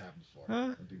think that's happened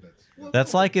before.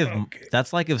 That's like if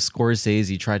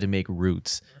Scorsese tried to make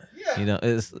Roots.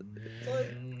 It's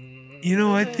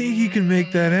I think he can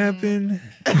make that happen.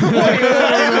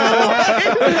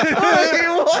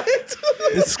 What?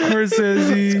 It's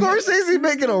Scorsese. Scorsese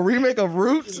making a remake of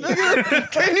Roots,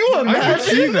 nigga? Can you I imagine? can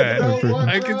see that.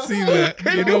 I can see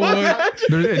that. You know what?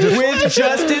 with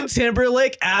Justin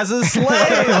Timberlake as a slave.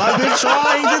 I've been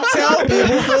trying to tell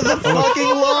people for the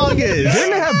fucking longest.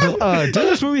 Didn't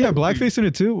this movie have blackface in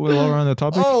it too? While we're on the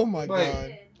topic. Oh my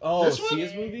god. Oh,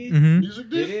 Sia's movie? Mm-hmm.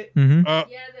 Did it? Mm-hmm. Yeah,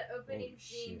 the opening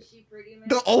scene, she pretty much.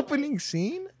 The opening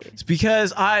scene? It's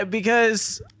because I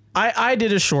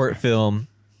did a short film,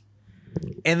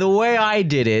 and the way I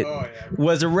did it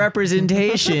was a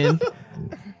representation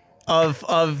of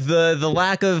the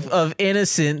lack of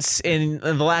innocence and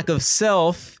the lack of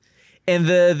self. And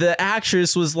the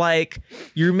actress was like,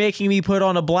 "You're making me put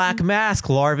on a black mask,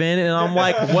 Larvin." And I'm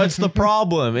like, "What's the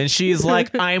problem?" And she's like,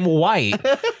 "I'm white."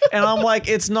 And I'm like,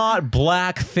 "It's not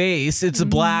black face, it's a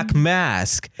black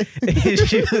mask." And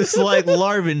she was like,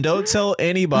 "Larvin, don't tell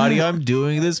anybody I'm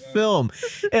doing this film."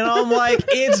 And I'm like,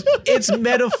 it's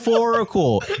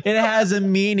metaphorical. It has a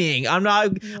meaning. I'm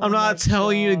not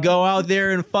telling you to go out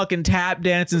there and fucking tap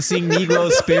dance and sing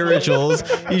Negro spirituals.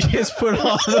 You just put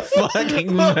on the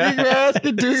fucking mask.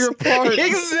 To do your part.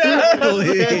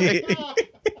 Exactly.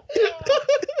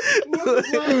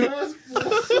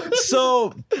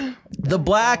 So the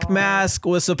black mask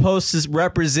was supposed to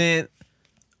represent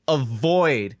a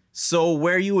void. So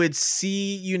where you would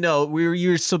see, where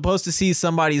you're supposed to see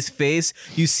somebody's face,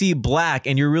 you see black,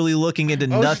 and you're really looking into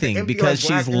nothing empty, because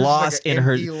like, she's black, lost like in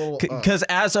her. empty Because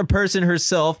as a person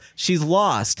herself, she's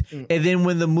lost. And then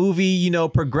when the movie,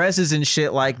 progresses and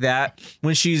shit like that,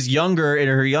 when she's younger, in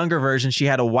her younger version, she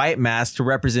had a white mask to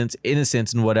represent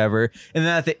innocence and whatever. And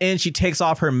then at the end, she takes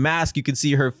off her mask. You can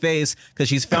see her face because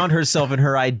she's found herself in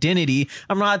her identity.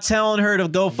 I'm not telling her to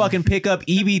go fucking pick up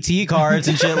EBT cards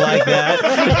and shit like that.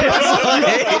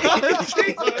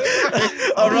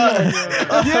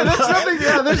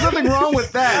 There's nothing wrong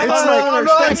with that. It's I'm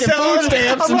not telling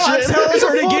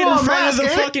her to get in front mask, of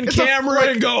the eh? fucking It's a camera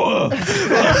and go.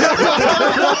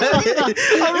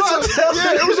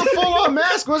 It was a full-on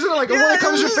mask, wasn't it? Like when it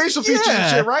comes to your facial features and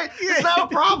shit, right? It's not a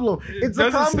problem. It's Doesn't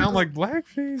a problem. sound like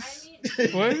blackface.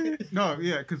 What? No,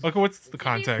 yeah, because Okay, what's the To be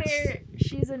context? fair,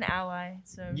 she's an ally,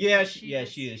 so She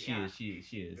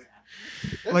is.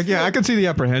 like yeah, I can see the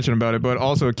apprehension about it, but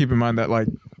also keep in mind that like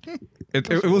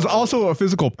it was also a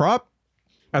physical prop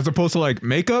as opposed to like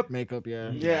makeup. Makeup, yeah.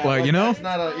 Yeah, Like,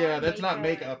 that's not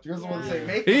makeup. You're supposed to say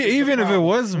makeup. Even if it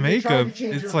was If you're trying makeup, to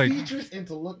change it's your like features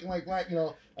into looking like black,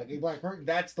 like a black person.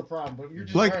 That's the problem. But you're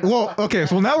just Like, trying to well, fucking okay,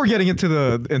 so now we're getting into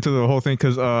the whole thing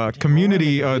because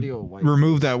Community video of white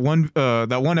removed that one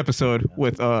episode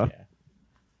with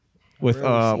with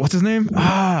what's his name?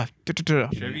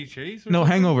 Chevy Chase? No,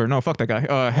 Hangover. No, fuck that guy.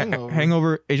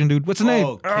 Hangover Asian dude. What's his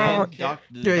name?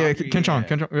 Yeah, Ken Chong.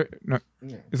 No,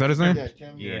 is that his name?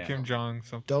 Yeah, Kim Jong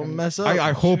something. Don't mess up.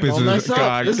 I hope it's Don't mess his up.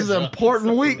 God. This is an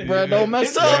important week, bro. Don't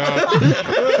mess up.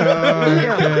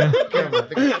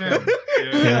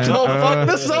 Don't fuck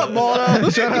this up,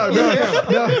 Mona. Shut up.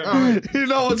 No. You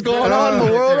know what's going on in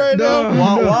the world right now?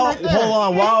 Hold on.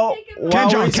 While Ken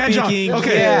we're Jeong. speaking,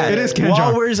 Okay, it is Ken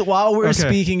Jeong. While we're Okay.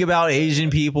 speaking about Asian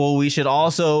people, we should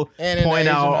also And in point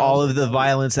the out Asian all of the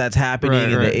violence that's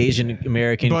happening in Right. the Asian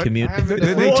American But community.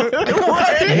 they took.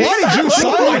 Why did you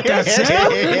sound like that,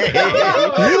 Sam? Wait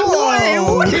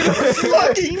a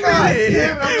fucking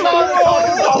minute!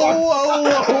 Whoa!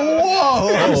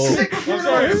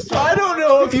 I don't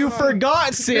know if you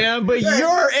forgot, Sam, but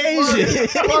you're Asian.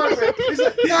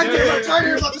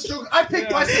 I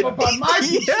picked myself up on my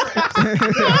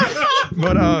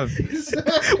But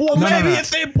Well, No, maybe no. if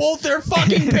they bolt their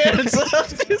fucking pants up.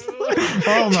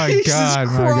 oh my Jesus God,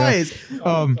 Christ.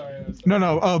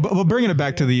 no. But bringing it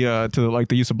back to the like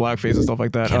the use of blackface and stuff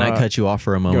like that. Can I cut you off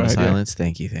for a moment of ahead, yeah. silence?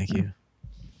 Thank you.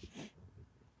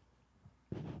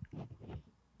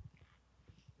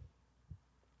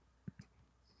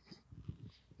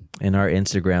 In our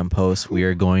Instagram posts, we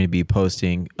are going to be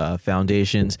posting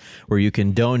foundations where you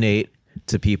can donate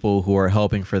to people who are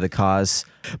helping for the cause.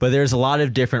 But there's a lot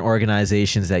of different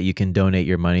organizations that you can donate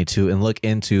your money to and look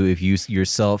into if you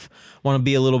yourself want to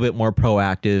be a little bit more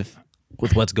proactive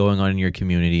with what's going on in your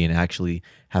community and actually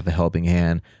have a helping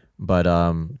hand. But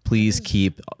please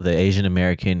keep the Asian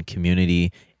American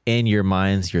community in your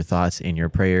minds, your thoughts, in your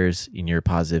prayers, in your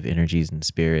positive energies and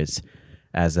spirits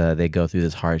as they go through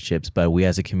these hardships. But we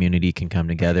as a community can come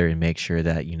together and make sure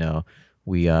that, you know,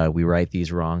 we right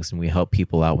these wrongs and we help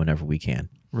people out whenever we can.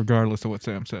 regardless of what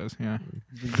Sam says. Yeah.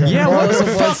 Yeah, what the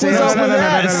fuck was up with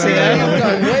that,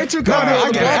 Sam? Way too No,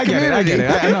 I get it. I get it.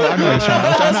 I know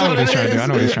what he's trying to do. I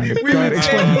know what he's trying to do. I know what he's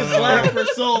trying to do. Go ahead, explain. black for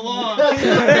so long.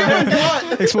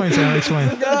 Explain, Sam. Explain.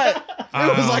 It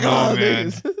was like, oh,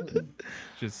 man. niggas.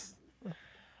 Just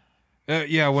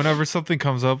yeah, whenever something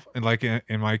comes up and like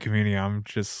in my community, I'm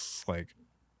just like,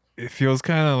 it feels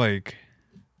kind of like,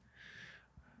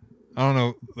 I don't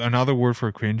know, another word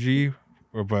for cringy,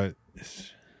 but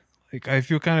it's, like I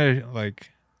feel kind of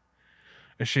like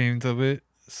ashamed of it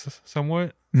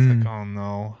somewhat. It's like, oh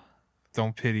no,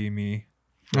 don't pity me.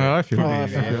 Oh, I feel it. I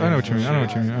feel it. I know what you mean. I know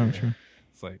what you mean.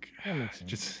 It's like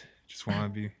just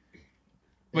want to be,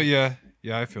 but yeah,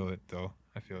 I feel it though.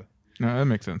 I feel it. No, that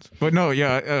makes sense. But no,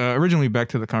 yeah. Originally, back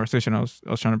to the conversation I was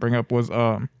trying to bring up was we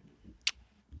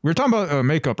were talking about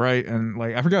makeup, right? And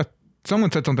like I forgot,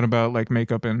 someone said something about like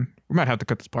makeup, and we might have to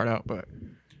cut this part out, but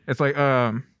it's like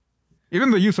even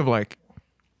the use of like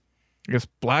I guess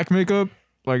black makeup.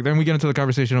 Like then we get into the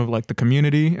conversation of like the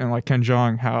community and like Ken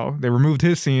Jeong, how they removed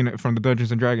his scene from the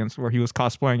Dungeons and Dragons where he was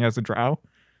cosplaying as a drow.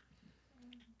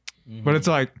 But it's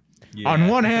like on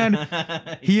one hand,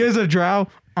 he is a drow.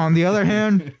 On the other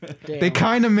hand, they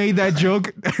kind of made that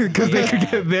joke because they could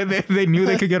get, they knew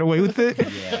they could get away with it.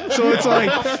 So it's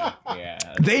like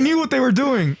they knew what they were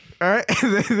doing. All right,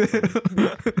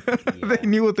 they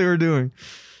knew what they were doing.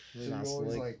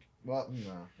 Always like, well,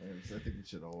 no, I think it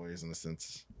should always, in a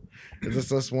sense, because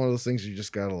that's one of those things you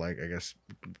just gotta like, I guess,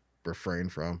 refrain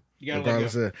from.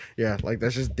 Regardless of, yeah, like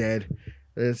that's just dead.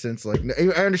 In a sense, like I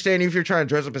understand if you're trying to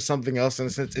dress up as something else. In a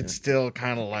sense, it's still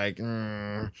kind of like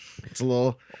it's a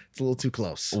little too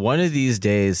close. One of these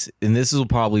days, and this will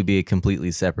probably be a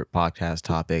completely separate podcast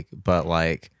topic, but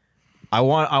like I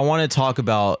want to talk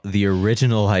about the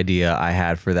original idea I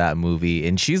had for that movie,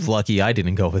 and she's lucky I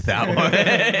didn't go with that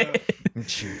one.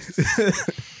 Jesus.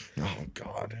 Oh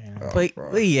God.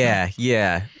 But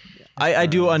yeah. I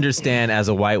do understand as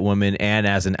a white woman and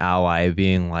as an ally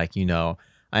being like, you know,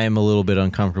 I am a little bit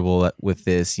uncomfortable with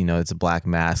this, you know, it's a black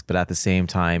mask, but at the same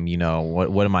time, you know,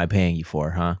 what am I paying you for,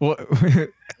 huh? Well,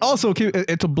 also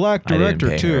it's a black I didn't director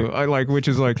pay too. her. I like, which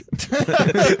is like,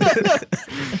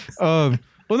 well,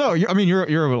 no, I mean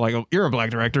you're a black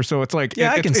director, so it's like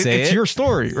Yeah, I can say it's it. your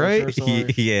story, right?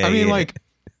 Yeah. I mean, like,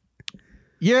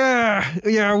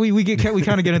 yeah, we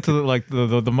kind of get into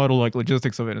the muddle like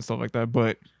logistics of it and stuff like that,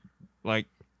 but like,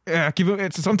 yeah,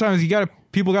 sometimes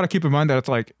people gotta keep in mind that it's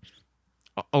like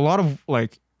a lot of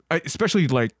like, especially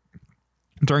like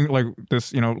during like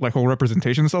this, you know, like whole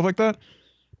representation and stuff like that.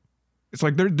 It's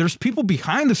like there's people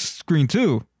behind the screen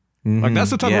too. Like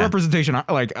that's the type of representation I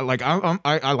want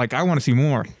to see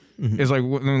more. Is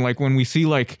like when we see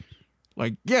like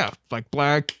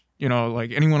black, you know,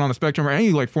 like anyone on the spectrum or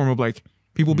any like form of like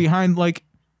people behind like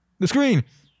the screen.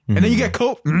 And then you get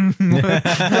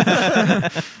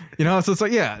you You know, so it's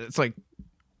like, yeah, it's like,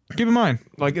 keep in mind,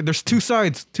 like there's two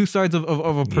sides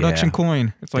of a production Yeah,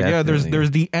 coin. It's like, yeah, definitely. there's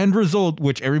the end result,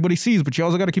 which everybody sees, but you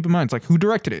also got to keep in mind, it's like who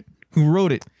directed it, who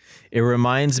wrote it. It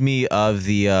reminds me of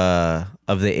the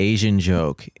Asian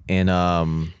joke in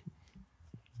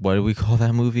what do we call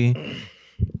that movie?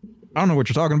 I don't know what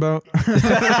you're talking about.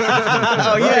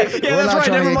 Oh yeah, that's not right. trying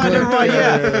to Never get mind. clipped.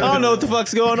 Yeah, I don't know what the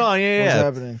fuck's going on. What's Yeah.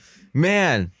 happening?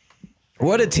 Man,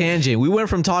 what a tangent. We went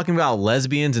from talking about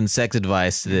lesbians and sex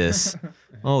advice to this.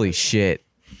 Holy shit.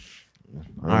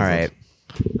 All right.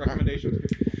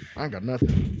 Recommendations. I got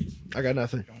nothing.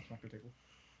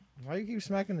 Why you keep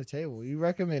smacking the table? You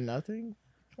recommend nothing?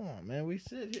 Come on, man. We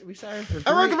sat here for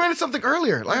I recommended something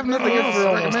earlier. I have nothing else to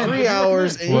almost recommend. 3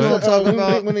 hours, and you What? don't talk When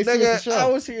about they see us nigga. the show. I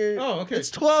was here. Oh, okay.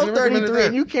 It's You recommended 12:33, that.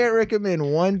 and you can't recommend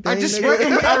one thing. I just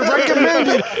nigga.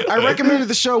 I recommended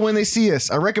the show when they see us.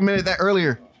 I recommended that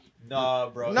earlier. Nah,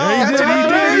 bro. No, That's bro, what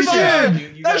he man.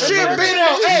 did. That shit been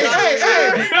out. Hey,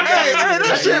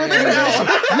 that shit been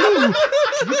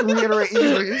out. You can reiterate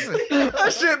easily.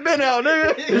 That shit been out,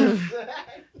 nigga.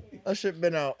 That shit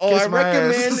been out. Oh, Kiss I my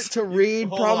recommend ass. to read.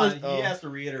 Promise. Oh. to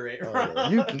reiterate.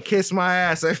 You can kiss my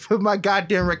ass. I put my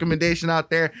goddamn recommendation out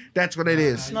there. That's what it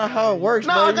is. That's not how it works.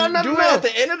 No, bro. I got You nothing do it else. at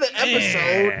the end of the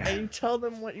episode, and you tell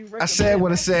them what you recommend. I said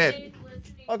what I said.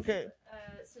 Okay.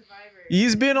 Survivor.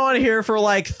 He's been on here for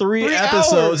like 3 3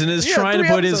 episodes hours. and is Yeah, trying to 3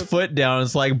 put his episodes. foot down.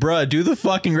 It's like, bruh, do the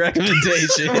fucking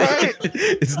recommendation. Right.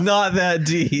 It's not that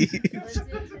deep. Listen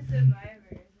to Survivors and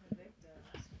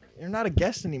Victims. You're not a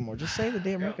guest anymore. Just say the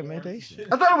damn recommendation.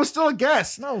 I thought it was still a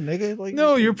guest. No, nigga. Like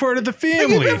No, you're part of the Nigga, you've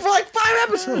family. been for like 5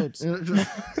 episodes.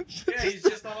 Yeah, he's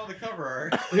just not on the cover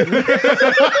art.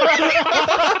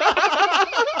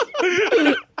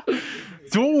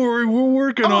 Don't worry, we're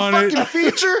working I'm on a it. fucking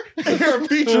feature. You're a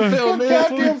feature film, man.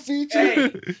 Goddamn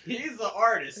feature. He's the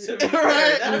artist.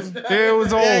 It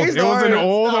was old. he's It the was an artist.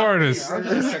 old artist.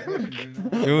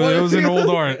 It was an old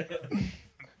art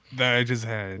that I just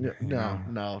had. you know.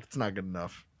 No, it's not good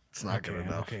enough. It's not good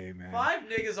enough. Okay, man. 5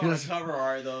 niggas on the cover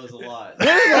art, though, is a lot.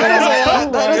 That is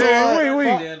a lot.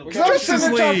 Wait. Cause I'm sitting there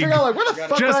trying to League. figure out like where the fuck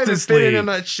would I even Justice fit League. in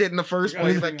that shit in the first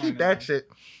place. Like keep that shit.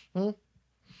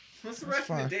 What's the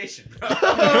recommendation, bro?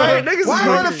 Right, niggas Why is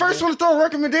am I the like- first one to throw a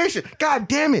recommendation? God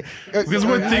damn it. Because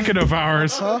we're thinking of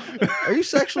ours. Are you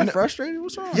sexually frustrated?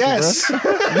 What's wrong? with you, Yes. bro?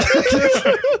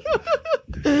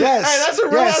 Yes. Hey, that's a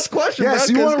real ass question,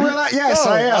 Yes, bro, you want to 'cause- realize? Yes,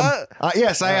 No, I am.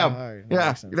 Yes, I am. all right, Yeah,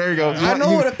 makes sense. there you go. I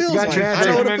know what it feels got like. your I answer.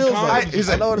 know what it feels I- like. He's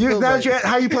I know what it you, feels now like. that you-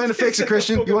 how you plan to fix it,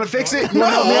 Christian? You want to fix it? You No,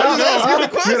 want to help me I'm out? just asking a You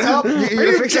want to help? You Are gonna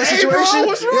you fix that gay, bro? situation?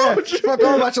 What's wrong with you? Fuck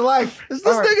all about your life. Is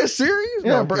this All right. nigga serious?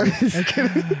 Yeah, No, bro. I'm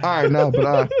kidding. All right, no, but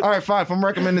all right, fine. If I'm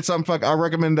recommending something, fuck, I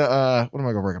recommend the what am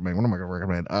I gonna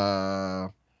recommend? I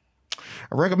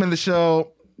recommend the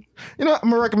show. You know, I'm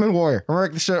gonna recommend Warrior. I'm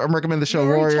recommending the show We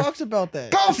already Warrior. talked about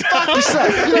that. Go fuck yourself.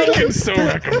 You know He what? can so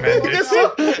recommend it.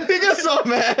 He gets so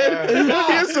mad. He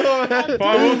gets so mad.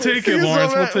 Fine, we'll take it,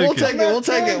 Lawrence. We'll take it. We'll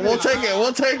take it. We'll take it.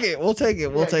 We'll take it. We'll take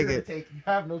it. We'll take it. You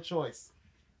have no choice.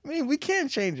 I mean, we can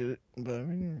change it, but I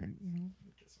mean,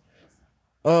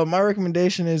 my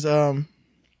recommendation is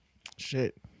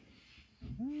shit.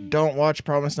 Don't watch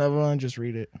Promise Neverland. Just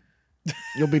read it.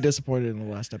 You'll be disappointed in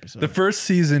the last episode. The first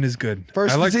season is good.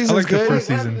 First I like season's the good. first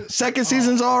season. Second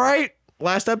season's all right.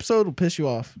 Last episode will piss you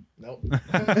off.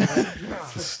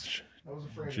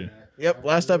 Yep,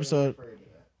 last episode.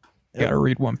 Gotta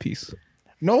read One Piece.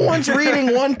 No one's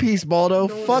reading One Piece, Baldo.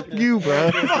 Fuck you,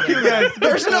 bro. Fuck you guys.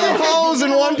 There's no hoes in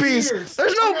One Piece. There's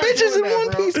no bitches in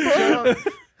One Piece, bro.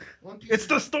 It's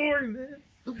the story, man.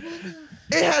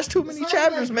 It has too many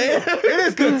chapters, man. It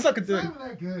is good. Suck it, dude.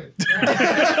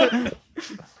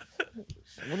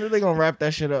 When are they gonna wrap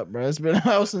that shit up, bro? It's been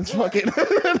out since fucking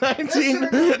 19.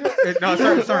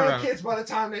 No, sorry. Kids by the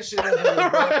time that shit is over,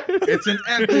 bro. It's an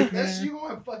epic. That's you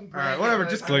going fucking. All right, whatever.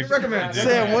 Just Like- recommend.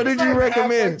 Sam, what did you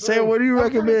recommend? Sam, what do you I'm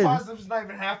pretty recommend? positive it's not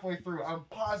even halfway through. I'm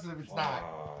positive it's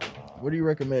not. What do you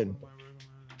recommend?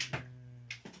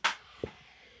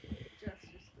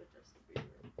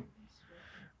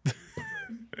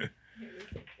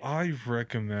 I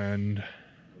recommend.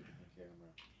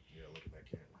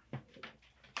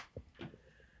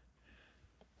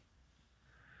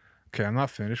 Okay, I'm not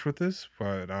finished with this,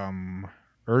 but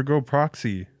Ergo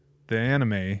Proxy, the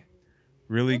anime,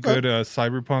 really Okay. good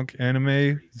cyberpunk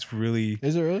anime. It's really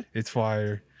Is it really? it's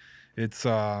fire. It's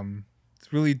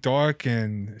really dark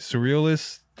and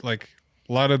surrealist. Like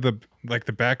a lot of the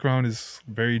background is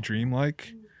very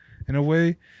dreamlike in a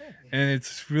way, and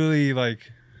it's really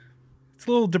like it's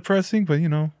a little depressing, but you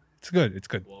know it's good. It's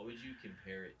good. What would you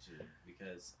compare it to?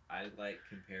 Because I I like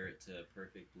compare it to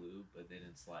Perfect Blue, but then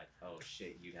it's like, oh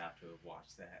shit, you'd have to have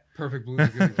watched that. Perfect Blue is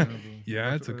a good example.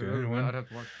 Yeah, it's a good one. I'd have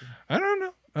to watch it. I don't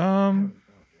know.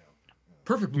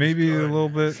 Perfect Blue. Maybe a little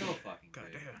bit. So fucking good.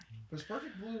 Was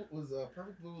Perfect Blue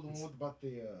Perfect Blue the one with about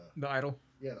the The Idol.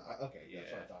 yeah okay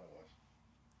that's what I thought it was.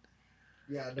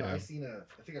 Yeah, no, Yeah.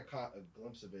 I think I caught a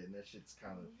glimpse of it, and that shit's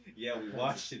kind of. Yeah, we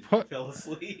watched it. What? Fell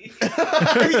asleep. He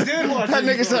did watch that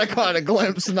nigga said I caught a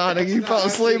glimpse, not a you fell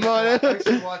asleep on it. I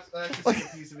actually watched I actually seen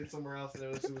a piece of it somewhere else, and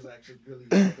it was actually really.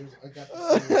 I got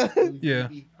to see it really Yeah.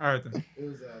 creepy. All right then. It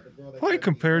was the girl that Probably tried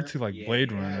compared beat to her. like Yeah.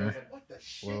 Blade Yeah, I was Runner. like, what the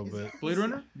shit little is bit. that? Blade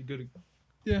Runner. You good?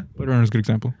 Yeah. Blade Runner is a good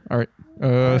example. All right.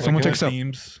 Someone take us out.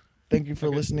 Themes. Thank you for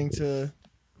listening to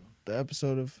the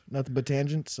episode of Nothing But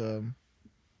Tangents.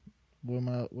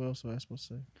 What else am I supposed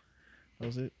to say? That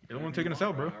was it. You're the one taking us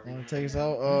out, bro. Want to take us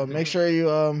out? Make sure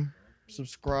you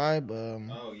subscribe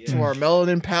Oh yeah. to our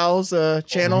Melanin Pals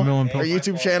channel, Melanin our Pals.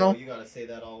 YouTube channel. You gotta say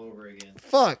that all over again.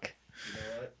 Fuck. You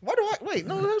know what? Why do I wait?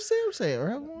 No, I'm saying it.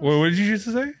 Right? What did you just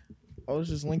say? I was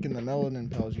just linking the Melanin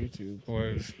Pals YouTube.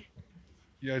 Was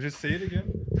yeah, just say it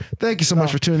again. Thank you so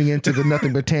much for tuning in to the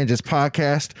Nothing But Tangents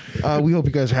podcast. We hope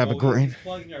you guys have a great. He's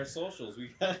plugging our socials. We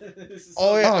got this is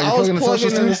Oh yeah, Oh, you're I was plugging the plugging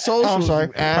socials in the too? socials. Oh, I'm sorry.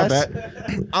 you My ass.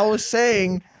 bad. I was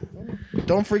saying,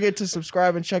 don't forget to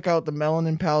subscribe and check out the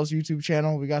Melanin Pals YouTube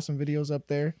channel. We got some videos up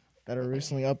there that are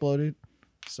recently uploaded.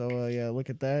 So yeah,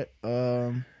 look at that.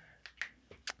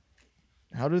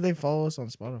 How do they follow us on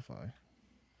Spotify?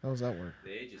 How does that work?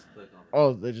 They just click on.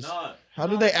 Oh, they just. No, How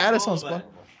do no, they it's a add us on follow Spotify?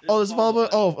 button. Oh, there's a follow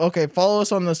button. button. Oh, okay. Follow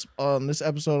us on this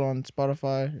episode on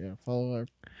Spotify. Yeah, follow our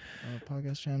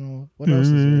podcast channel. What else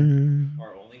is there?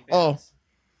 Our OnlyFans. Oh.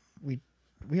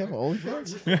 We have an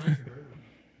OnlyFans.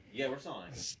 Yeah, we're selling.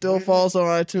 Still follow us on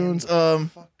iTunes.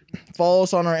 Follow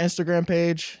us on our Instagram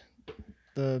page,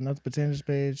 the Nothing But Tangents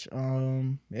page.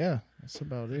 Yeah, that's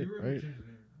about it, right?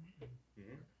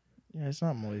 Yeah, it's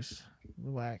not moist.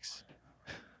 Relax.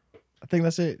 I think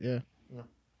that's it. Yeah.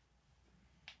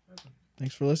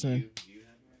 Thanks for listening. You